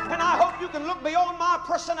talking, and I hope you can look beyond my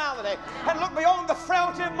personality and look beyond the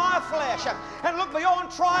frailty of my flesh and look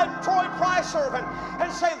beyond Troy Price Ervin and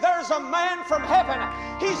say, there's a man from heaven.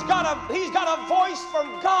 He's got a voice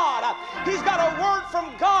from God. He's got a word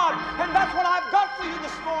from God, and that's what I've got for you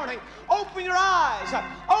this morning. Open your eyes,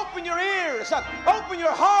 open your ears, open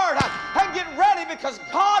your heart, and get ready, because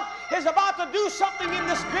God is about to do something in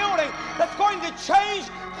this building that's going to change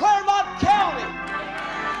Claremont County.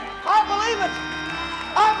 I believe it.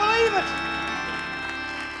 I believe it.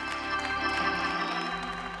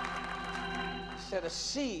 He said, a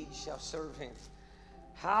seed shall serve him.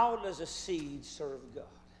 How does a seed serve God?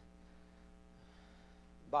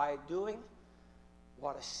 By doing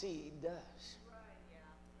what a seed does.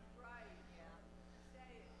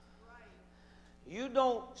 You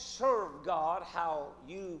don't serve God how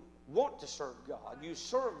you want to serve God. You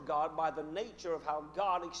serve God by the nature of how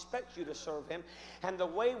God expects you to serve him. And the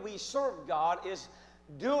way we serve God is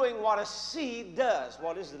doing what a seed does.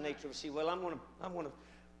 What is the nature of a seed? Well, I'm going to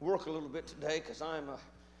work a little bit today, because I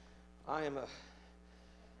am a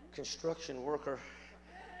construction worker.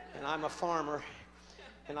 And I'm a farmer,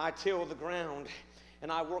 and I till the ground,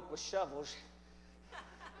 and I work with shovels.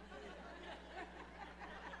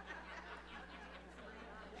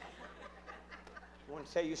 I want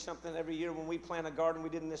to tell you something. Every year when we plant a garden, we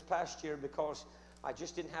did in this past year because I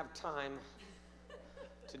just didn't have time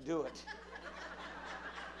to do it.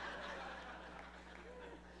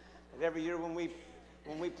 And every year when we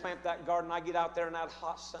plant that garden, I get out there in that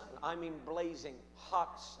hot sun. I mean blazing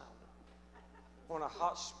hot sun. On a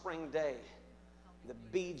hot spring day, the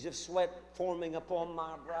beads of sweat forming upon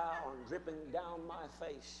my brow and dripping down my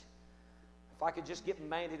face. If I could just get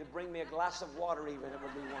Mandy to bring me a glass of water even, it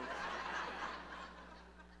would be wonderful.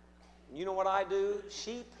 You know what I do?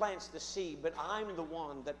 She plants the seed, but I'm the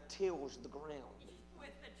one that tills the ground. With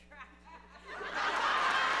the tractor.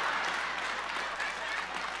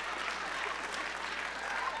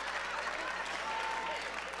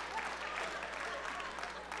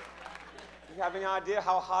 You have any idea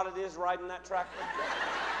how hot it is riding that tractor?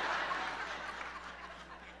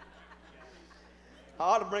 I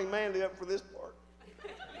ought to bring Mandy up for this part.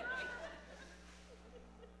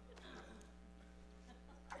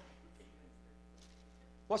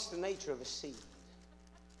 What's the nature of a seed?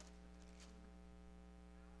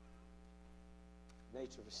 The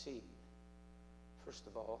nature of a seed, first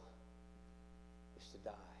of all, is to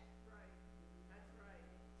die.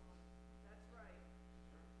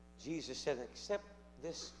 Jesus said, except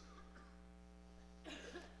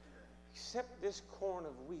this corn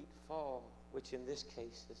of wheat fall, which in this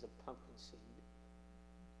case is a pumpkin seed,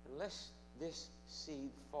 unless this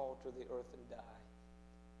seed fall to the earth and die,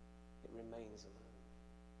 it remains alone.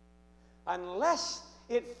 Unless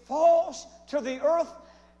it falls to the earth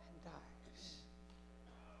and dies.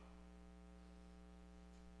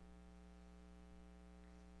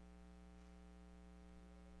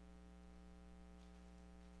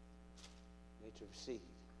 Nature of seed.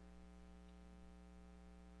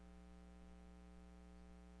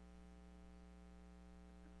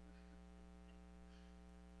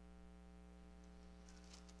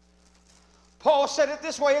 Paul said it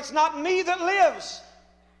this way, it's not me that lives,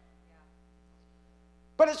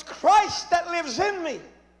 but it's Christ that lives in me.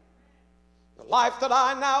 The life that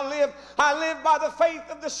I now live, I live by the faith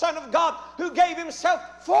of the Son of God who gave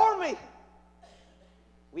himself for me.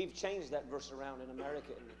 We've changed that verse around in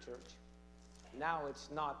America in the church. Now it's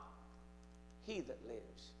not he that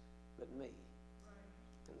lives, but me.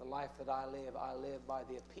 And the life that I live by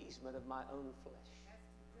the appeasement of my own flesh.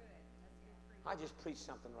 I just preached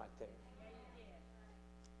something right there.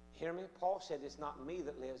 Hear me? Paul said it's not me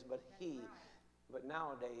that lives, but he. But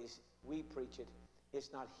nowadays, we preach it,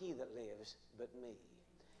 it's not he that lives, but me.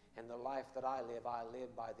 And the life that I live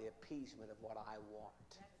by the appeasement of what I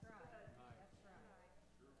want.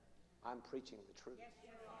 I'm preaching the truth.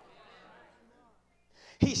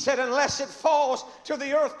 He said, unless it falls to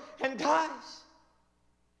the earth and dies,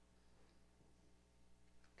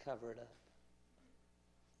 cover it up.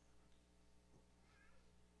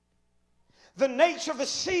 The nature of the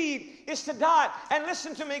seed is to die. And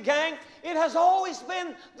listen to me, gang. It has always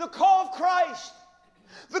been the call of Christ,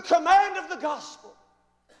 the command of the gospel.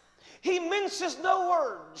 He minces no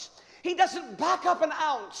words. He doesn't back up an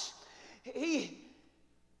ounce. He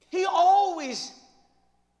always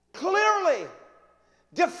clearly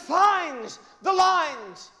defines the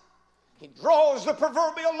lines. He draws the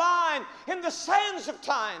proverbial line in the sands of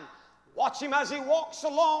time. Watch him as he walks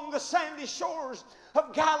along the sandy shores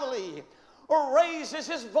of Galilee, or raises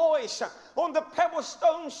his voice on the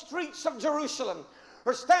pebble-stone streets of Jerusalem,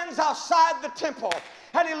 or stands outside the temple,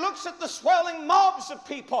 and he looks at the swelling mobs of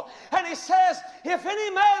people, and he says, if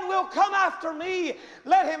any man will come after me,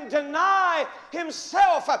 let him deny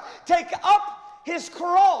himself, take up his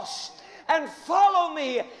cross, and follow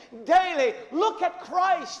me daily. Look at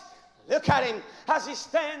Christ. Look at him as he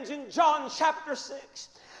stands in John chapter 6,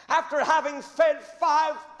 after having fed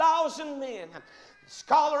 5,000 men.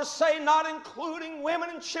 Scholars say not including women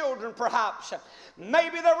and children, perhaps.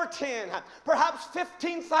 Maybe there were 10, perhaps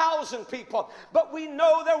 15,000 people, but we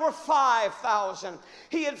know there were 5,000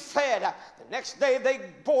 he had fed. The next day they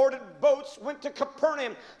boarded boats, went to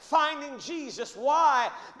Capernaum, finding Jesus. Why?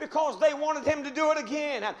 Because they wanted him to do it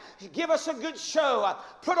again. Give us a good show,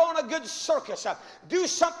 put on a good circus, do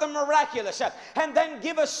something miraculous, and then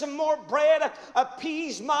give us some more bread,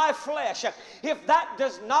 appease my flesh. If that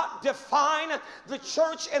does not define the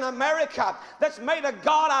church in America that's made a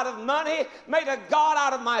God out of money, made a God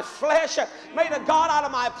out of my flesh, made a God out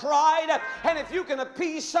of my pride. And if you can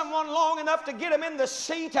appease someone long enough to get them in the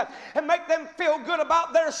seat and make them feel good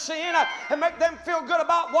about their sin and make them feel good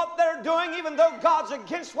about what they're doing, even though God's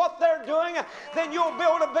against what they're doing, then you'll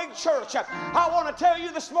build a big church. I want to tell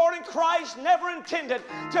you this morning, Christ never intended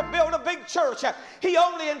to build a big church. He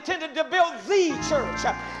only intended to build the church.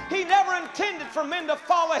 He never intended for men to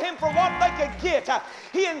follow him for what they could get.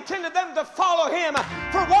 He intended them to follow him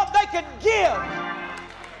for what they could give.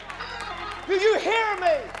 Do you hear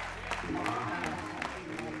me?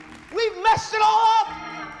 We've messed it all up.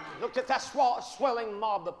 Looked at that swelling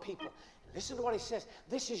mob of people. Listen to what he says.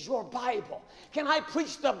 This is your Bible. Can I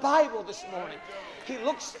preach the Bible this morning? He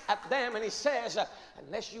looks at them and he says,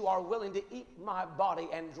 unless you are willing to eat my body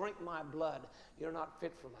and drink my blood, you're not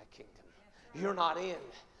fit for my kingdom. You're not in.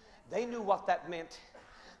 They knew what that meant.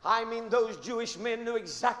 I mean, those Jewish men knew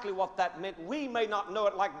exactly what that meant. We may not know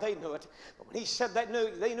it like they knew it, but when he said that,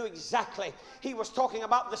 they knew exactly. He was talking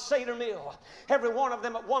about the Seder meal. Every one of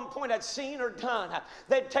them at one point had seen or done.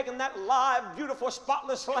 They'd taken that live, beautiful,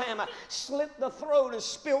 spotless lamb, slit the throat and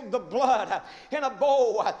spilled the blood in a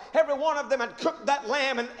bowl. Every one of them had cooked that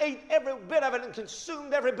lamb and ate every bit of it and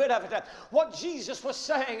consumed every bit of it. What Jesus was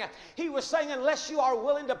saying, he was saying, unless you are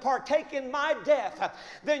willing to partake in my death,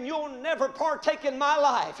 then you'll never partake in my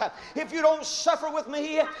life. If you don't suffer with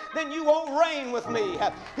me, then you won't reign with me.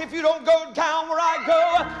 If you don't go down where I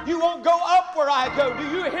go, you won't go up where I go. Do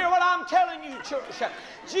you hear what I'm telling you, church?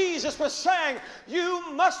 Jesus was saying, you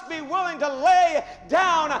must be willing to lay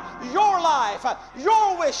down your life,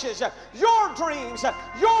 your wishes, your dreams,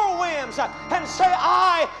 your whims, and say,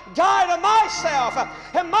 I die to myself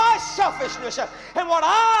and my selfishness and what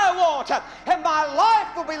I want, and my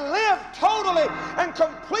life will be lived totally and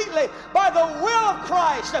completely by the will of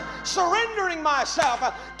Christ, surrendering myself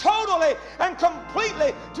totally and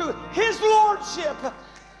completely to his lordship.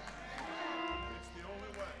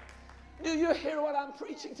 Do you hear what I'm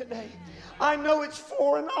preaching today? I know it's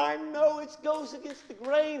foreign. I know it goes against the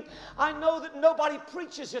grain. I know that nobody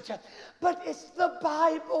preaches it. But it's the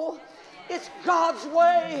Bible. It's God's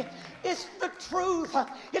way. It's the truth.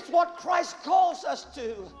 It's what Christ calls us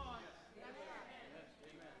to.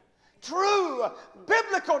 True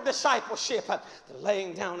biblical discipleship. The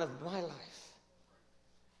laying down of my life.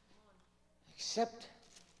 Except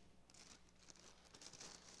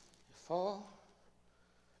you fall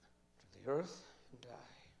the earth and die.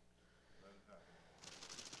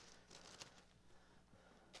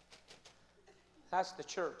 That's the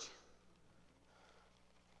church.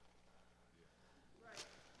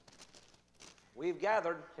 We've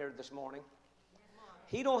gathered here this morning.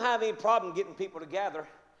 He don't have any problem getting people to gather.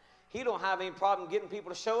 He don't have any problem getting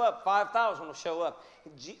people to show up. 5,000 will show up.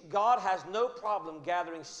 God has no problem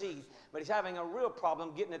gathering seed, but he's having a real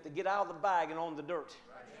problem getting it to get out of the bag and on the dirt.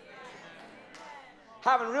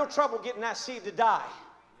 Having real trouble getting that seed to die.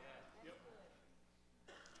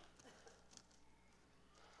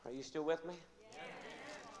 Are you still with me?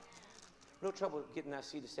 Real trouble getting that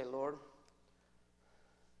seed to say, Lord,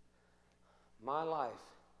 my life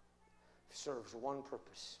serves one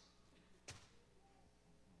purpose.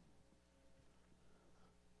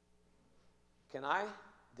 Can I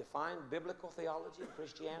define biblical theology and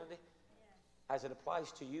Christianity as it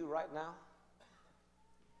applies to you right now?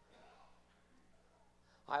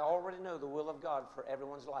 I already know the will of God for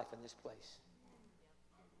everyone's life in this place.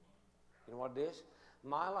 You know what it is?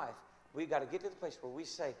 My life. We've got to get to the place where we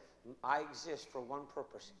say, I exist for one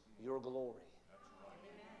purpose, your glory.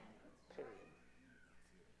 Period.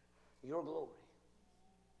 Your glory.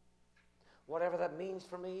 Whatever that means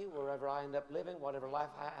for me, wherever I end up living, whatever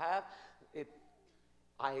life I have,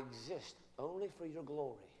 I exist only for your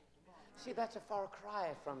glory. See, that's a far cry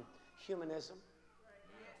from humanism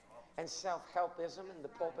and self-helpism in the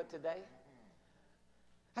pulpit today.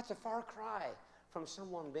 That's a far cry from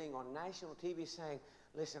someone being on national TV saying,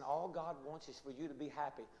 listen, all God wants is for you to be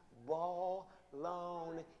happy.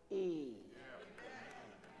 Baloney.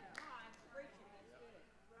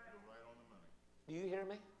 Do you hear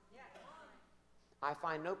me? I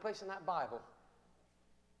find no place in that Bible.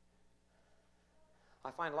 I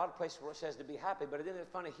find a lot of places where it says to be happy, but isn't it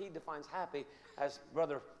funny? He defines happy as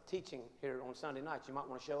brother teaching here on Sunday nights. You might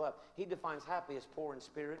want to show up. He defines happy as poor in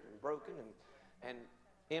spirit and broken and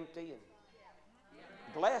empty and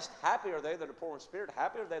blessed. Happy are they that are poor in spirit.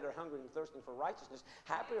 Happy are they that are hungry and thirsting for righteousness.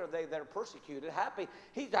 Happy are they that are persecuted. Happy.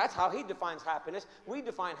 That's how he defines happiness. We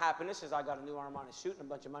define happiness as I got a new Armani suit and a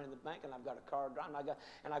bunch of money in the bank, and I've got a car drive,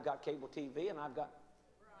 and I've got cable TV, and I've got.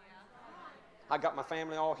 I got my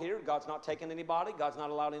family all here. God's not taking anybody. God's not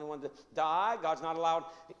allowed anyone to die. God's not allowed.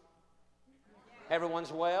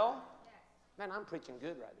 Everyone's well. Man, I'm preaching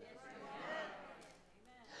good right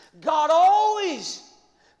now.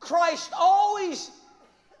 Christ always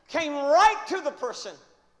came right to the person.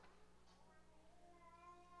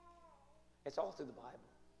 It's all through the Bible.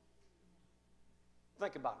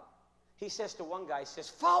 Think about it. He says to one guy, he says,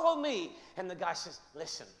 follow me. And the guy says,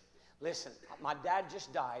 listen, my dad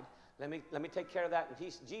just died. Let me take care of that.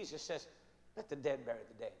 And Jesus says, let the dead bury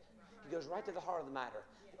the dead. He goes right to the heart of the matter.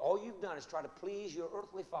 All you've done is try to please your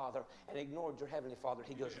earthly father and ignored your heavenly father.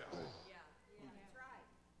 He goes, That's right.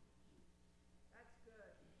 That's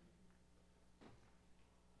good.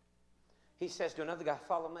 He says to another guy,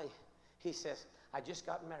 follow me. He says, I just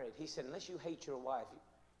got married. He said, unless you hate your wife,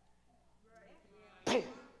 bam,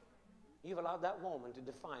 you've allowed that woman to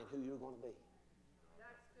define who you're going to be.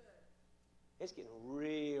 That's good. It's getting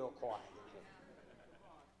real quiet in here.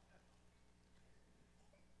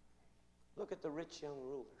 Look at the rich young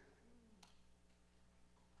ruler.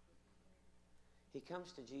 He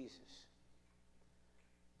comes to Jesus,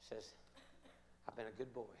 says, I've been a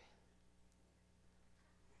good boy.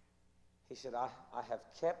 He said, I have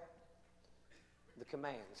kept the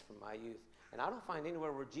commands from my youth. And I don't find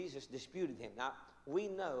anywhere where Jesus disputed him. Now, we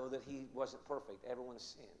know that he wasn't perfect. Everyone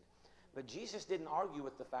sinned. But Jesus didn't argue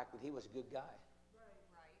with the fact that he was a good guy.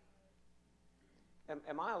 Right.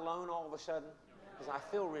 Am I alone all of a sudden? Because I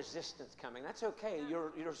feel resistance coming. That's okay.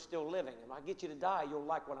 You're still living. If I get you to die, you'll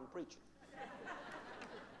like what I'm preaching.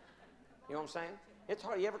 You know what I'm saying? It's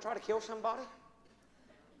hard. You ever try to kill somebody?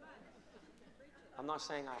 I'm not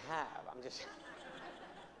saying I have. I'm just...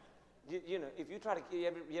 You know, if you try to...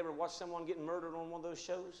 You ever watch someone getting murdered on one of those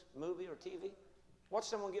shows, movie or TV? Watch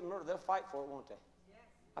someone get murdered. They'll fight for it, won't they? Yes.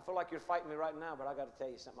 I feel like you're fighting me right now, but I got to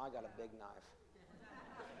tell you something. I got a big knife.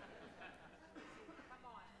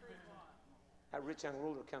 That rich young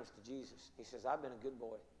ruler comes to Jesus. He says, I've been a good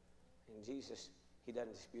boy. And Jesus, he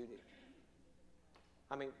doesn't dispute it.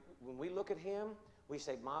 I mean, when we look at him, we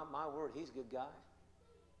say, my word, he's a good guy.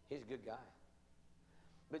 He's a good guy.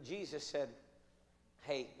 But Jesus said,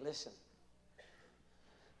 hey, listen.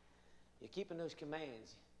 You're keeping those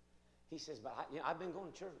commands. He says, but I've been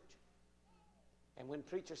going to church. And when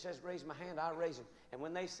preacher says, raise my hand, I raise it. And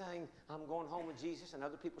when they sang, I'm going home with Jesus, and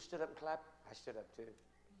other people stood up and clapped, I stood up too.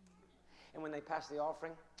 And when they passed the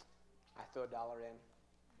offering, I threw $1 in.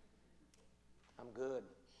 I'm good.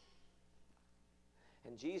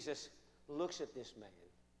 And Jesus looks at this man,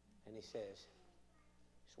 and he says, there's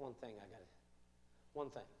one thing I got to, one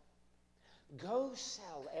thing. Go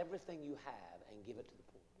sell everything you have and give it to the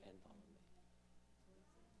poor and follow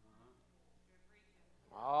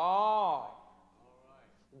me. Oh.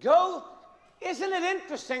 Go. Isn't it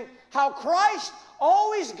interesting how Christ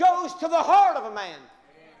always goes to the heart of a man?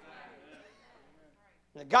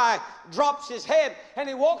 The guy drops his head and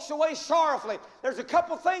he walks away sorrowfully. There's a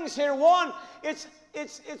couple things here. One, it's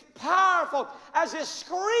powerful as it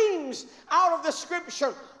screams out of the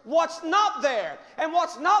scripture what's not there. And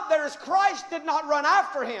what's not there is Christ did not run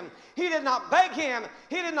after him. He did not beg him.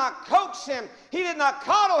 He did not coax him. He did not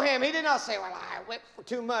coddle him. He did not say, well, I went for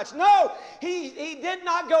too much. No, he did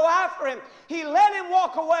not go after him. He let him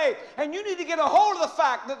walk away. And you need to get a hold of the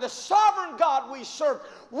fact that the sovereign God we serve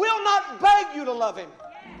will not beg you to love him.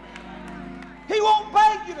 He won't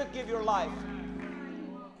beg you to give your life.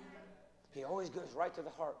 He always goes right to the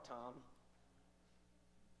heart, Tom.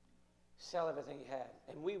 Sell everything you had.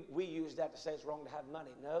 And we use that to say it's wrong to have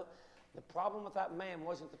money. No, the problem with that man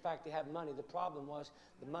wasn't the fact he had money. The problem was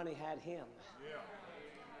the money had him. Yeah.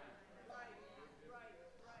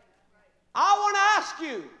 I want to ask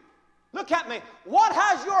you, look at me, what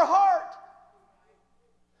has your heart?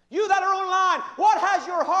 You that are online, what has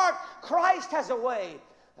your heart? Christ has a way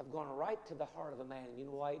of going right to the heart of a man. And you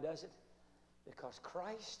know why he does it? Because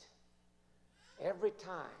Christ, every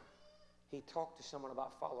time he talked to someone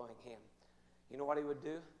about following him, you know what he would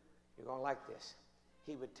do? You're going to like this.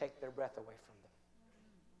 He would take their breath away from them.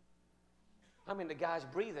 I mean, the guy's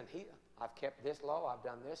breathing. I've kept this law, I've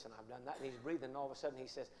done this, and I've done that. And he's breathing, and all of a sudden he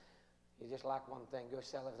says, you just like one thing, go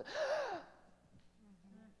sell everything.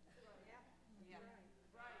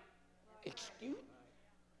 Excuse?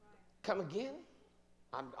 Come again?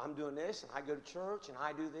 I'm doing this, and I go to church, and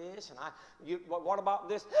I do this, and what about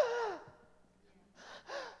this?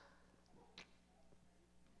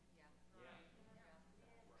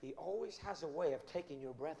 He always has a way of taking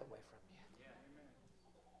your breath away from you.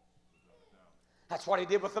 That's what he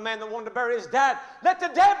did with the man that wanted to bury his dad. Let the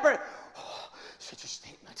dead bury. Oh, such a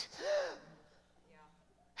statement.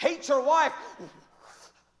 Hate your wife.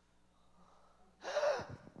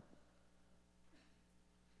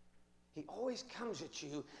 He always comes at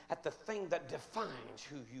you at the thing that defines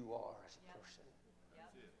who you are as a person.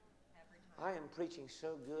 I am preaching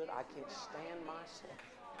so good I can't stand myself.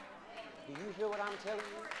 Do you hear what I'm telling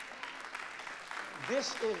you?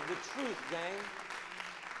 This is the truth, gang.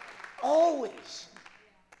 Always.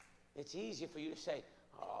 It's easy for you to say,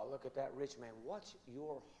 oh, look at that rich man. What's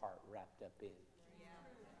your heart wrapped up in?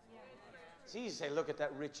 It's easy to say, look at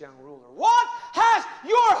that rich young ruler. What has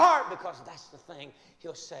your heart? Because that's the thing.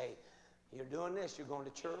 He'll say, you're doing this. You're going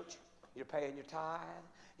to church. You're paying your tithe.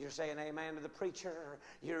 You're saying amen to the preacher.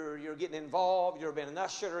 You're getting involved. You're being an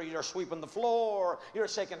usher. You're sweeping the floor. You're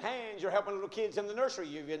shaking hands. You're helping little kids in the nursery.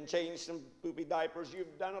 You've even changed some poopy diapers.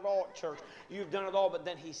 You've done it all at church. You've done it all. But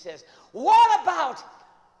then he says, what about,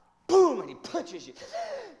 boom, and he punches you.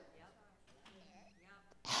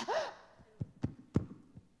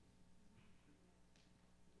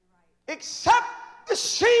 Except the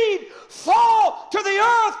seed fall to the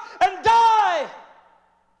earth and die.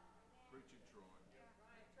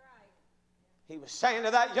 He was saying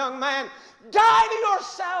to that young man, die to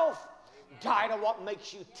yourself. Die to what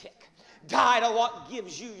makes you tick. Die to what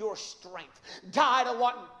gives you your strength. Die to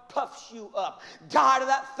what puffs you up. Die to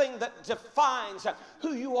that thing that defines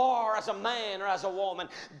who you are as a man or as a woman.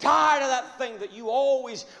 Die to that thing that you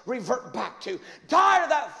always revert back to. Die to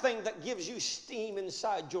that thing that gives you steam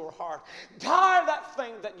inside your heart. Die to that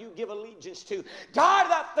thing that you give allegiance to. Die to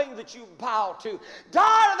that thing that you bow to.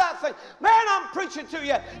 Die to that thing. Man, I'm preaching to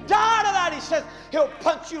you. Die to that. He says he'll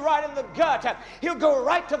punch you right in the gut. He'll go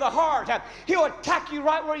right to the heart. He'll attack you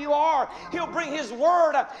right where you are. He'll bring his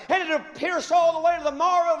word and it'll pierce all the way to the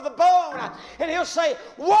marrow of the bone. And he'll say,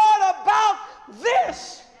 what about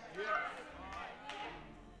this?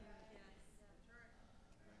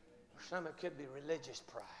 For some it could be religious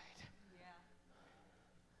pride.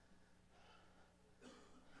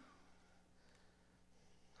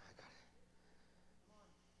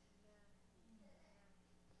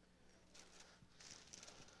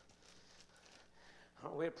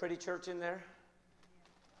 Aren't we a pretty church in there?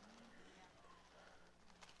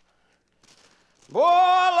 Boy,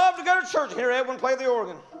 I love to go to church and hear Ervin play the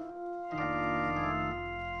organ.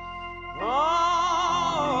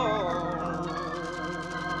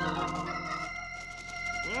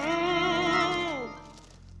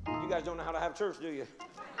 You guys don't know how to have church, do you?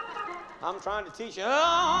 I'm trying to teach you.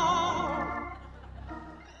 Oh,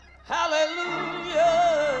 hallelujah.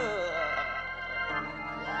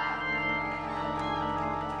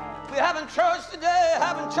 We're having church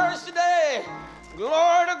today,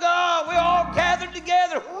 Glory to God. We all gathered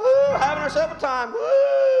together. Woo, having ourselves a time.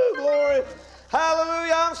 Woo, glory.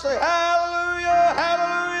 Hallelujah. I'm saying hallelujah,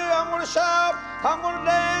 hallelujah. I'm going to shout. I'm going to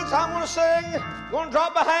dance. I'm going to sing. I'm going to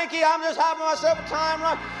drop a hanky. I'm just having myself a time.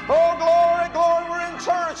 Right? Oh, glory, glory. We're in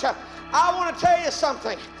church. I want to tell you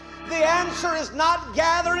something. The answer is not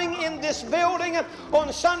gathering in this building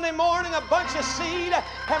on Sunday morning a bunch of seed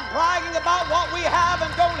and bragging about what we have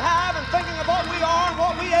and don't have and thinking of what we are and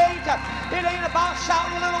what we ate. It ain't about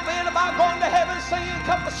shouting a little bit, about going to heaven, singing a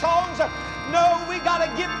couple of songs. No, we got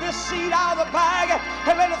to get this seed out of the bag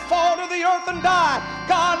and let it fall to the earth and die.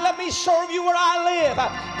 God, let me serve you where I live.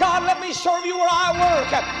 God, let me serve you where I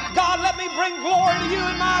work. God, let me bring glory to you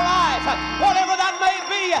in my life. Whatever that may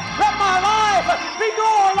be, let my life be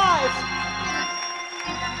your life.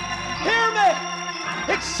 Hear me.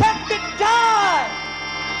 Accept it, die.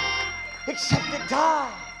 Accept it,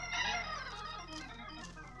 die.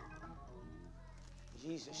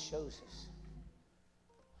 Jesus shows us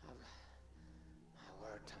how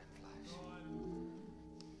our time flies.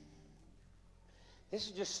 This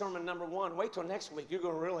is just sermon number 1. Wait till next week. You're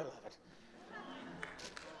going to really love it.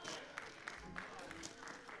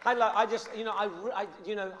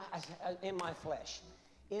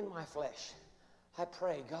 In my flesh, I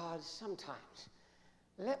pray, God, sometimes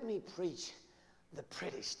let me preach the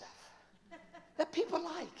pretty stuff that people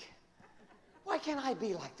like. Why can't I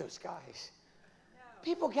be like those guys?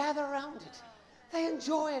 People gather around it. They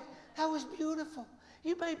enjoy it. That was beautiful.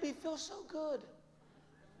 You made me feel so good.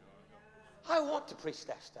 I want to preach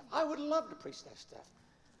that stuff. I would love to preach that stuff.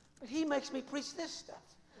 But he makes me preach this stuff.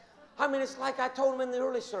 I mean, it's like I told him in the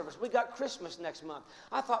early service. We got Christmas next month.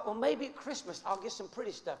 I thought, well, maybe at Christmas I'll get some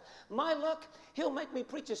pretty stuff. My luck, he'll make me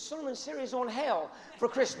preach a sermon series on hell for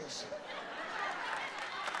Christmas.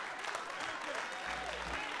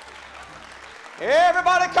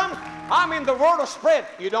 Everybody come. I mean, the word will spread.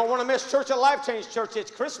 You don't want to miss Church of Life Change Church. It's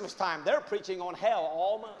Christmas time. They're preaching on hell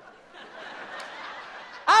all month.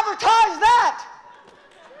 Advertise that.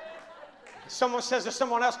 someone says to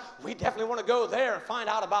someone else, we definitely want to go there and find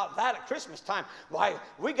out about that at Christmas time. Why,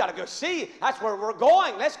 we got to go see. That's where we're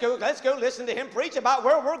going. Let's go listen to him preach about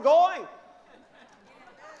where we're going.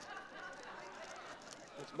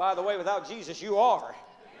 Which, by the way, without Jesus, you are.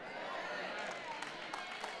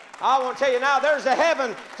 I want to tell you now, there's a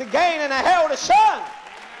heaven to gain and a hell to shun.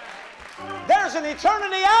 There's an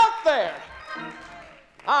eternity out there.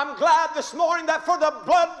 I'm glad this morning that for the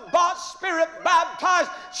blood-bought,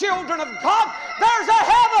 spirit-baptized children of God, there's a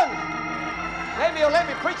heaven. Maybe you'll let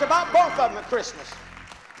me preach about both of them at Christmas.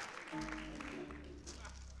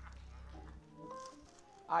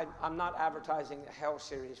 I'm not advertising a hell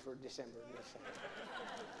series for December.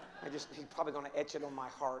 He's probably going to etch it on my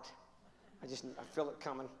heart. I feel it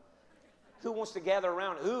coming. Who wants to gather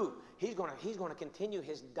around? He's going to continue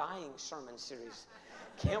his dying sermon series.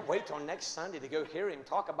 Can't wait till next Sunday to go hear him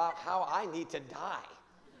talk about how I need to die.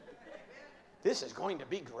 This is going to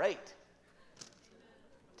be great.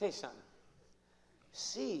 I'll tell you something.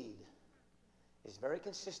 Seed is very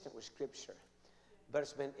consistent with Scripture, but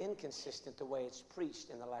it's been inconsistent the way it's preached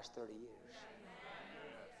in the last 30 years.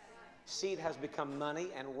 Seed has become money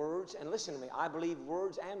and words. And listen to me, I believe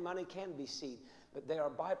words and money can be seed, but they are a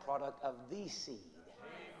byproduct of the seed.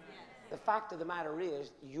 The fact of the matter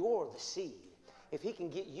is, you're the seed. If he can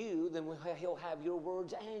get you, then he'll have your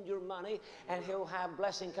words and your money, and he'll have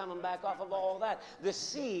blessing coming back off of all that. The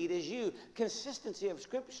seed is you. Consistency of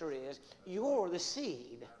Scripture is, you're the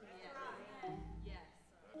seed.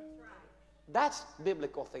 That's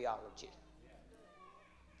biblical theology.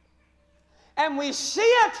 And we see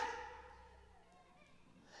it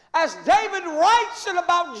as David writes it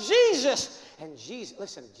about Jesus. And Jesus,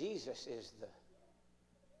 listen, Jesus is the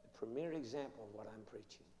premier example of what I'm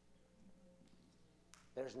preaching.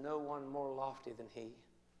 There's no one more lofty than he.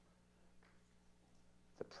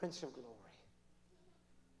 The Prince of Glory.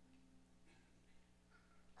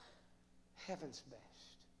 Heaven's best.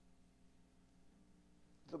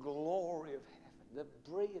 The glory of heaven.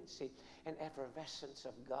 The brilliancy and effervescence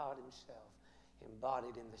of God himself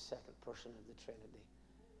embodied in the second person of the Trinity.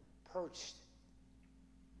 Perched.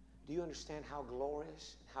 Do you understand how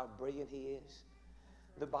glorious and how brilliant he is?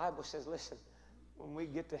 The Bible says, listen, when we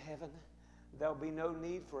get to heaven, there'll be no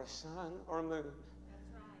need for a sun or a moon.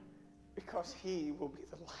 That's right. Because he will be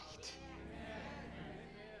the light.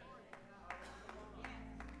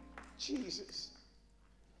 Jesus,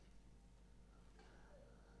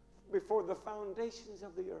 before the foundations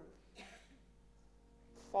of the earth,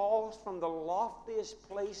 falls from the loftiest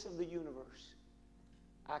place of the universe,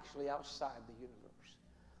 actually outside the universe,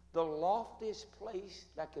 the loftiest place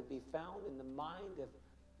that could be found in the mind of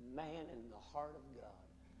man and the heart of God,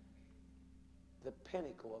 the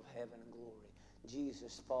pinnacle of heaven and glory.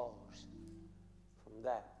 Jesus falls from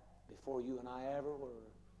that before you and I ever were,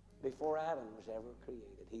 before Adam was ever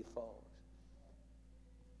created. He falls.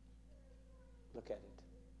 Look at it.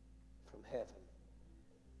 From heaven.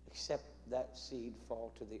 Except that seed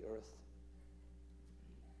fall to the earth.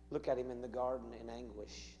 Look at him in the garden in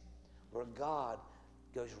anguish, where God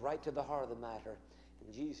goes right to the heart of the matter.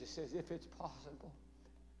 And Jesus says, if it's possible,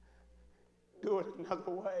 do it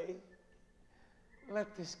another way.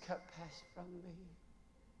 Let this cup pass from me.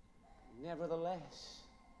 Nevertheless,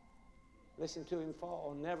 listen to him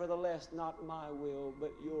fall. Nevertheless, not my will,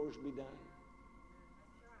 but yours be done.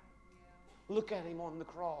 Look at him on the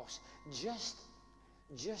cross. Just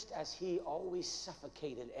as he always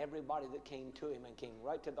suffocated everybody that came to him and came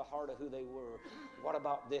right to the heart of who they were. What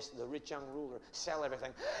about this? The rich young ruler, sell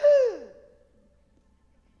everything.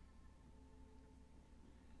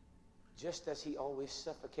 Just as he always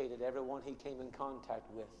suffocated everyone he came in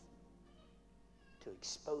contact with to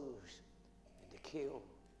expose and to kill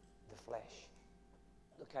the flesh.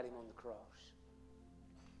 Look at him on the cross.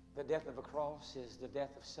 The death of a cross is the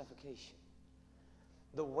death of suffocation.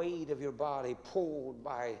 The weight of your body pulled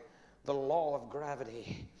by the law of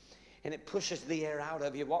gravity, and it pushes the air out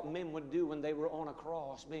of you. What men would do when they were on a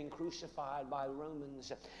cross being crucified by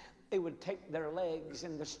Romans, they would take their legs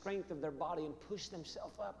and the strength of their body and push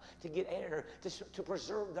themselves up to get air, to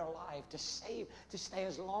preserve their life, to stay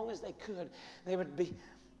as long as they could. They would be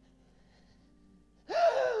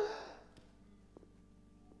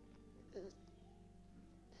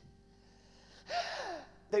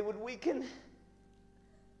they would weaken.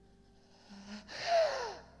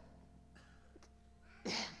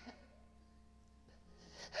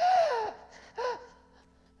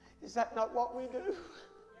 Is that not what we do?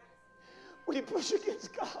 We push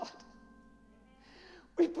against God.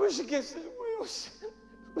 We push against His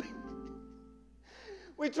will.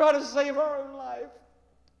 We try to save our own life.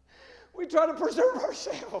 We try to preserve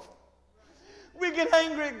ourselves. We get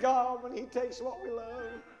angry at God when He takes what we love.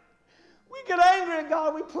 We get angry at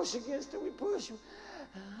God. We push against it. We push.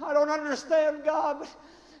 I don't understand God,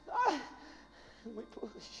 but we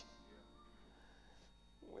push.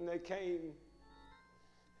 When they came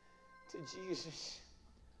to Jesus,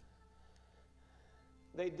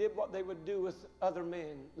 they did what they would do with other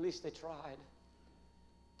men. At least they tried.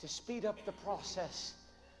 To speed up the process,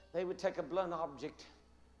 they would take a blunt object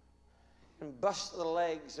and bust the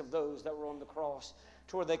legs of those that were on the cross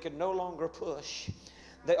to where they could no longer push.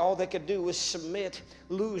 All they could do was submit,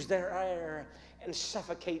 lose their air, and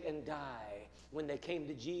suffocate and die when they came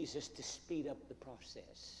to Jesus to speed up the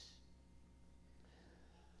process.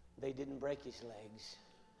 They didn't break His legs.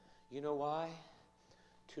 You know why?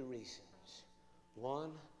 2 reasons.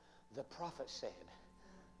 One, the prophet said,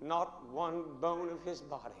 not one bone of His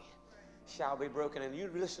body shall be broken. And you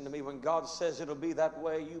listen to me, when God says it'll be that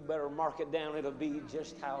way, you better mark it down. It'll be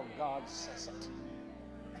just how God says it.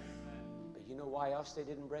 But you know why else they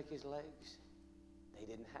didn't break His legs? They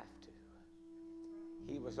didn't have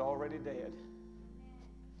to. He was already dead.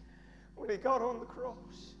 When He got on the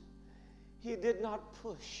cross, He did not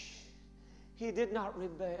push. He did not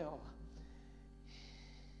rebel.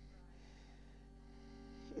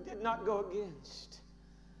 He did not go against.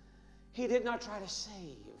 He did not try to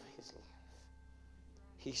save His life.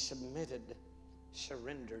 He submitted,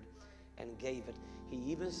 surrendered, and gave it. He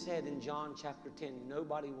even said in John chapter 10,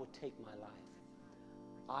 nobody will take my life.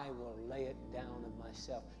 I will lay it down of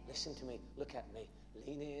myself. Listen to me. Look at me.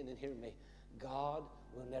 Lean in and hear me. God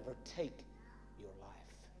will never take your life.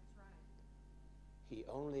 He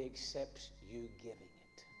only accepts you giving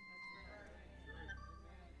it.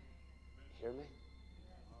 Hear me?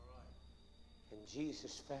 And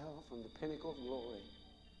Jesus fell from the pinnacle of glory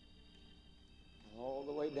all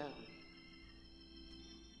the way down.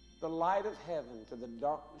 The light of heaven to the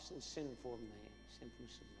darkness and sinfulness of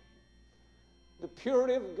man. The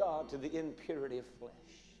purity of God to the impurity of flesh.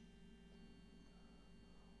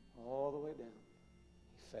 All the way down.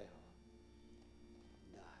 He fell.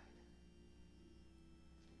 Died.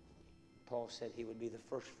 Paul said he would be the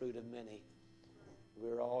first fruit of many.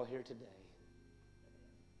 We're all here today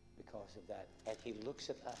because of that. And He looks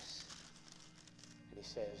at us and He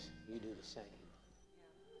says, you do the same.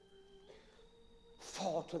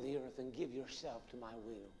 Fall to the earth and give yourself to my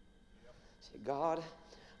will. Say, God,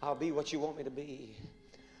 I'll be what you want me to be.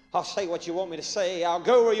 I'll say what you want me to say. I'll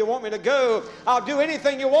go where you want me to go. I'll do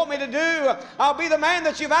anything you want me to do. I'll be the man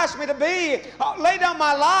that you've asked me to be. I'll lay down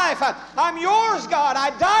my life. I'm yours, God. I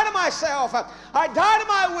die to myself. I die to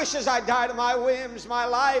my wishes. I die to my whims. My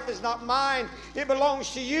life is not mine. It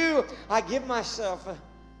belongs to you. I give myself.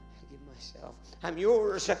 I'm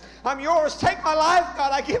yours. I'm yours. Take my life,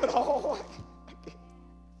 God. I give it all.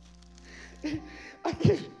 I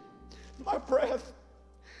give my breath.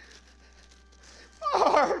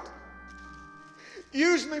 Heart.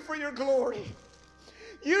 Use me for your glory.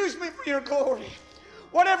 Use me for your glory.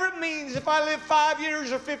 Whatever it means, if I live 5 years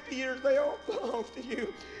or 50 years, they all belong to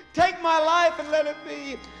you. Take my life and let it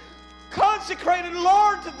be consecrated,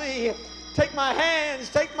 Lord, to thee. Take my hands,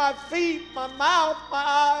 take my feet, my mouth, my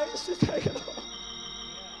eyes. Take it all.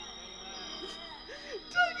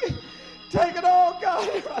 Take it all,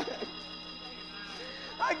 God.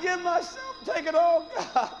 I give myself. Take it all,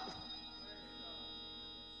 God.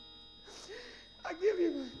 I give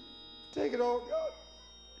you, take it all, God.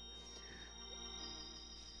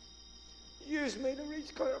 Use me to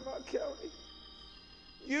reach Claremont County.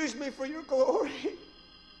 Use me for your glory.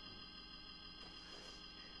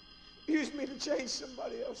 Use me to change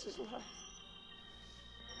somebody else's life.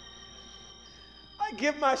 I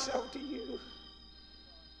give myself to you.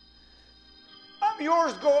 I'm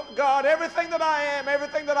yours, God. Everything that I am,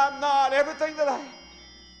 everything that I'm not, everything that I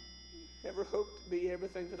ever hoped to be,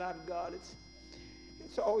 everything that I'm, God, it's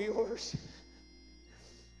all yours.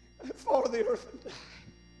 Fall to the earth and die.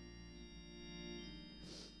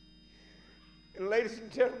 And ladies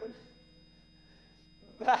and gentlemen,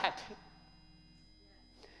 that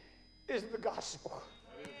is the gospel.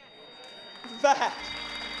 That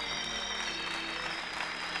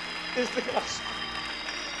is the gospel.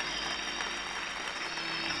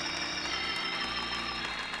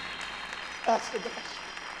 That's the gospel.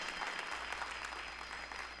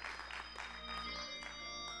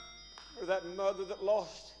 Or that mother that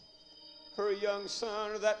lost her young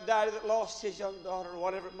son, or that daddy that lost his young daughter, or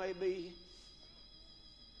whatever it may be.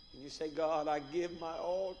 And you say, God, I give my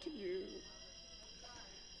all to you.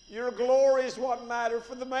 Your glory is what mattered.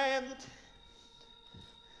 For the man that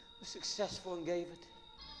was successful and gave it.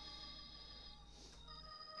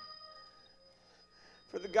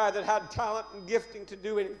 for the guy that had talent and gifting to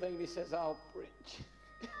do anything. He says, I'll preach.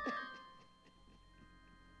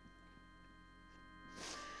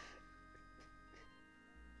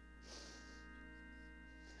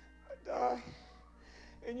 I die.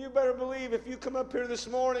 And you better believe if you come up here this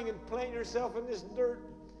morning and plant yourself in this dirt,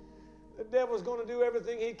 the devil's going to do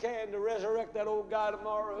everything he can to resurrect that old guy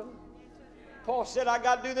tomorrow. Paul said, I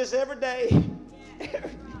got to do this every day.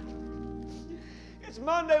 It's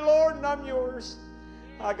Monday, Lord, and I'm yours.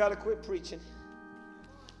 I got to quit preaching.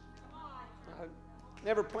 I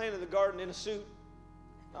never planted the garden in a suit.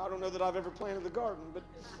 I don't know that I've ever planted the garden, but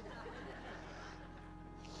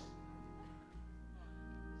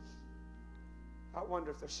I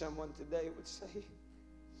wonder if there's someone today who would say,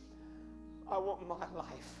 I want my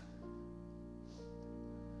life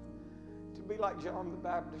to be like John the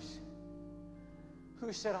Baptist,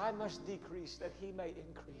 who said, I must decrease that he may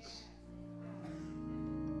increase.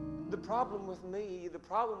 The problem with me, the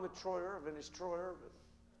problem with Troy Ervin is Troy Ervin.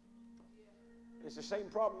 It's the same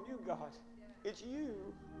problem you got. It's you.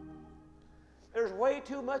 There's way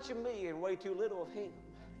too much of me and way too little of him.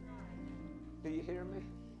 Do you hear me?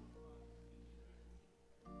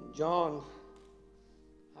 John,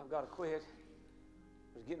 I've got to quit,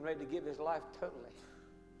 was getting ready to give his life totally.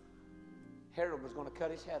 Herod was going to cut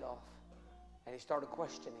his head off, and he started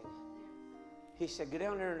questioning. He said, get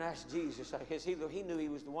down there and ask Jesus. Because he knew he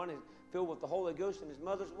was the one filled with the Holy Ghost in his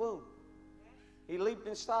mother's womb. He leaped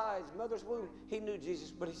inside his mother's womb. He knew Jesus,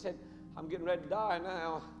 but he said, I'm getting ready to die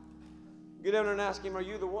now. Get down there and ask him, are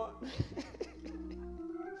you the one?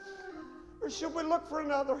 Or should we look for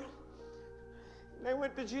another? And they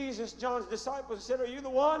went to Jesus, John's disciples, and said, are you the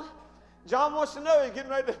one? John wants to know. He's getting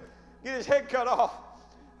ready to get his head cut off.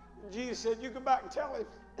 And Jesus said, you go back and tell him.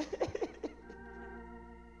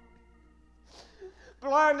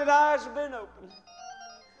 Blinded eyes have been opened.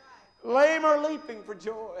 Lame are leaping for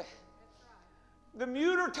joy. The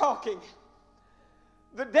mute are talking.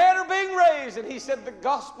 The dead are being raised. And he said the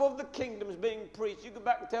gospel of the kingdom is being preached. You go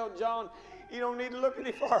back and tell John, you don't need to look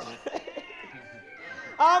any farther.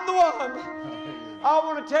 I'm the one. I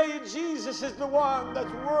want to tell you, Jesus is the one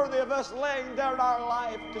that's worthy of us laying down our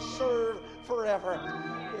life to serve forever.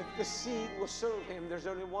 If the seed will serve him, there's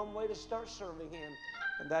only one way to start serving him,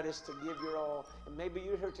 and that is to give your all. And maybe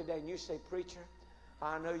you're here today and you say, preacher,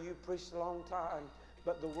 I know you preached a long time,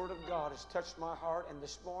 but the Word of God has touched my heart, and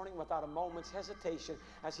this morning, without a moment's hesitation,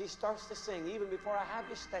 as he starts to sing, even before I have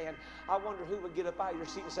you stand, I wonder who would get up out of your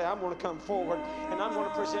seat and say, I'm going to come forward, and I'm going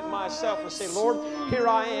to present myself and say, Lord, here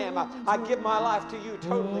I am. I give my life to you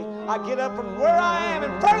totally. I get up from where I am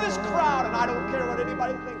in front of this crowd, and I don't care what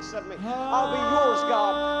anybody thinks of me. I'll be yours,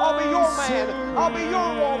 God. I'll be your man. I'll be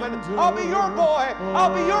your woman. I'll be your boy. I'll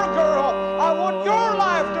be your girl. I want your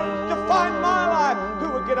life to define my life. Who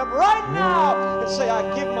would get up right now and say, I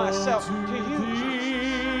give myself to you,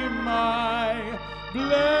 Jesus. My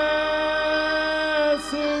blessed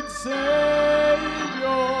Savior,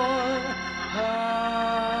 I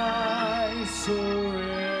surrender.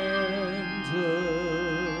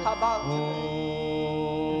 How about today?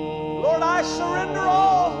 Lord, I surrender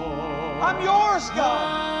all. I'm yours, God.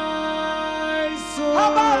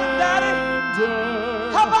 How about it, Daddy?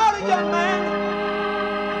 How about it, young man?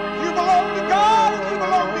 You belong to God and you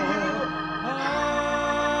belong to you.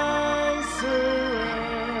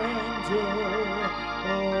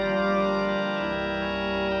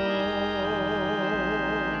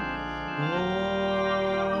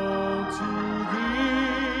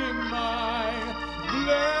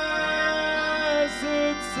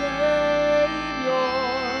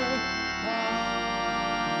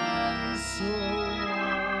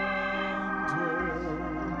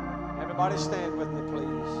 Everybody stand with me,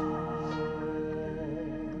 please.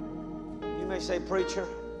 You may say, preacher,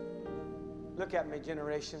 look at me,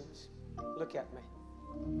 generations. Look at me.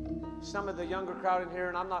 Some of the younger crowd in here,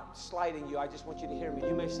 and I'm not slighting you, I just want you to hear me.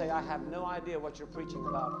 You may say, I have no idea what you're preaching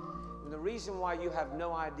about. And the reason why you have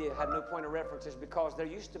no idea, had no point of reference, is because there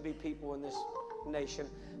used to be people in this nation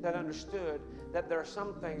that understood that there are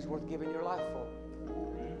some things worth giving your life for.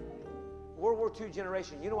 World War II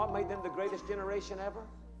generation, you know what made them the greatest generation ever?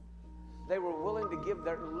 They were willing to give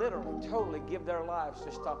literally, totally give their lives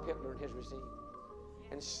to stop Hitler and his regime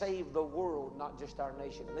and save the world, not just our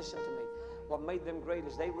nation. Listen to me. What made them great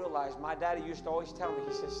is they realized, my daddy used to always tell me,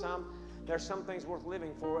 he says, son, there's some things worth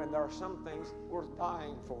living for and there are some things worth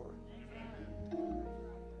dying for.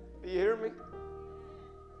 Do you hear me?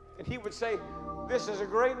 And he would say, this is a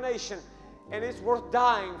great nation and it's worth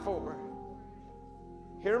dying for.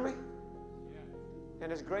 Hear me?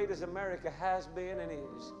 And as great as America has been and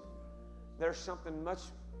is, there's something much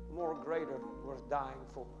more greater worth dying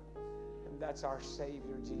for. And That's our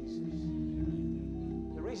Savior, Jesus.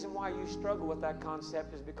 The reason why you struggle with that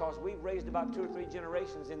concept is because we've raised about 2 or 3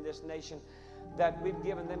 generations in this nation that we've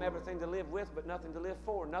given them everything to live with but nothing to live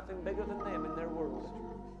for, nothing bigger than them in their world.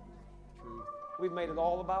 We've made it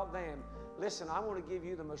all about them. Listen, I want to give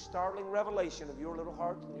you the most startling revelation of your little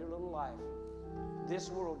heart and your little life. This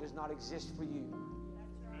world does not exist for you,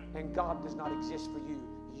 and God does not exist for you.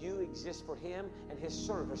 You exist for Him and His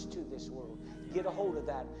service to this world. Get a hold of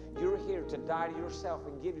that. You're here to die to yourself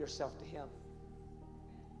and give yourself to Him.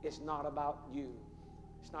 It's not about you.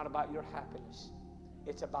 It's not about your happiness.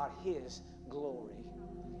 It's about His glory.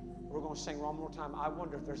 We're going to sing one more time. I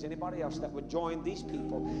wonder if there's anybody else that would join these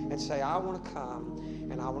people and say, I want to come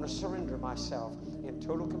and I want to surrender myself in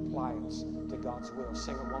total compliance to God's will.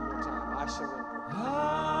 Sing it one more time. I surrender.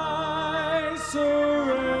 I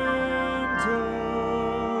surrender.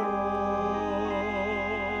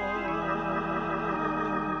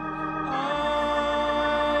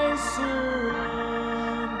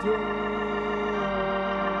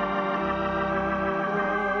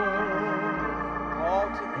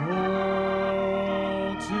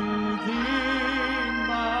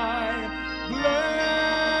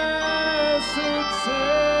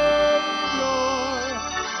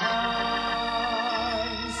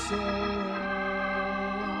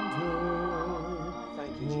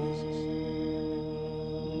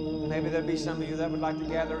 There'll be some of you that would like to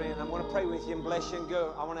gather in. I'm going to pray with you and bless you and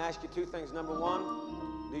go. I want to ask you 2 things. Number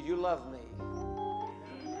 1, do you love me?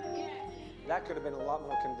 That could have been a lot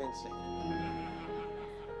more convincing.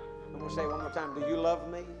 I'm going to say it one more time. Do you love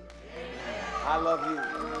me? I love you.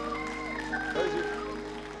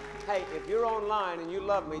 Hey, if you're online and you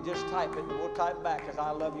love me, just type it and we'll type back because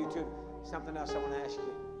I love you too. Something else I want to ask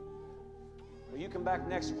you. When you come back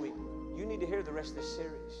next week, you need to hear the rest of this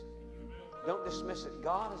series. Don't dismiss it.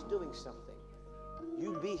 God is doing something.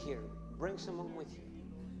 You be here. Bring someone with you.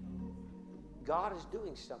 God is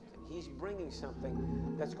doing something. He's bringing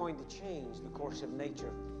something that's going to change the course of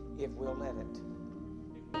nature if we'll let it.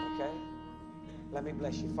 Okay? Let me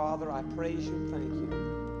bless you. Father, I praise you and thank you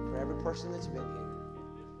for every person that's been here.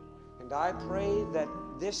 And I pray that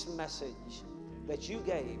this message that you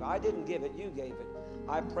gave, I didn't give it, you gave it.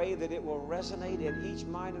 I pray that it will resonate in each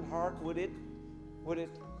mind and heart. Would it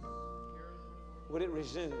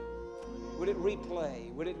resume? Would it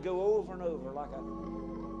replay? Would it go over and over like a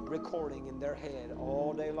recording in their head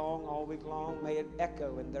all day long, all week long? May it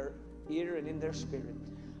echo in their ear and in their spirit.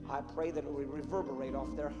 I pray that it will reverberate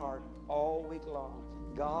off their heart all week long.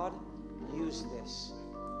 God, use this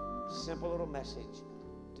simple little message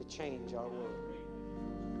to change our world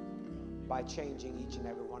by changing each and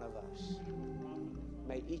every one of us.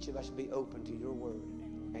 May each of us be open to your word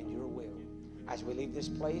and your will. As we leave this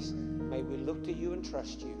place, may we look to you and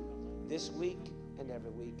trust you this week and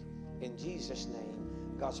every week. In Jesus' name,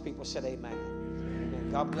 God's people said amen. Amen.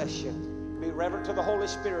 God bless you. Be reverent to the Holy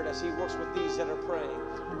Spirit as He works with these that are praying.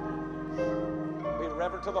 Be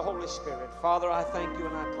reverent to the Holy Spirit. Father, I thank you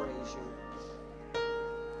and I praise you.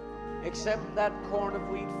 Except that corn of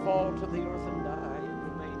wheat fall to the earth and die, it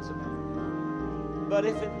remains of you. But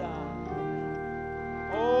if it die,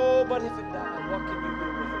 oh, but if it die, what can you do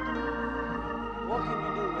with it? What can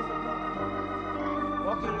you do with it, God?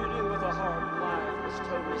 What can you do with a heart and life that's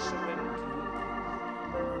totally surrendered to you?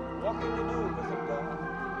 What can you do with it, God?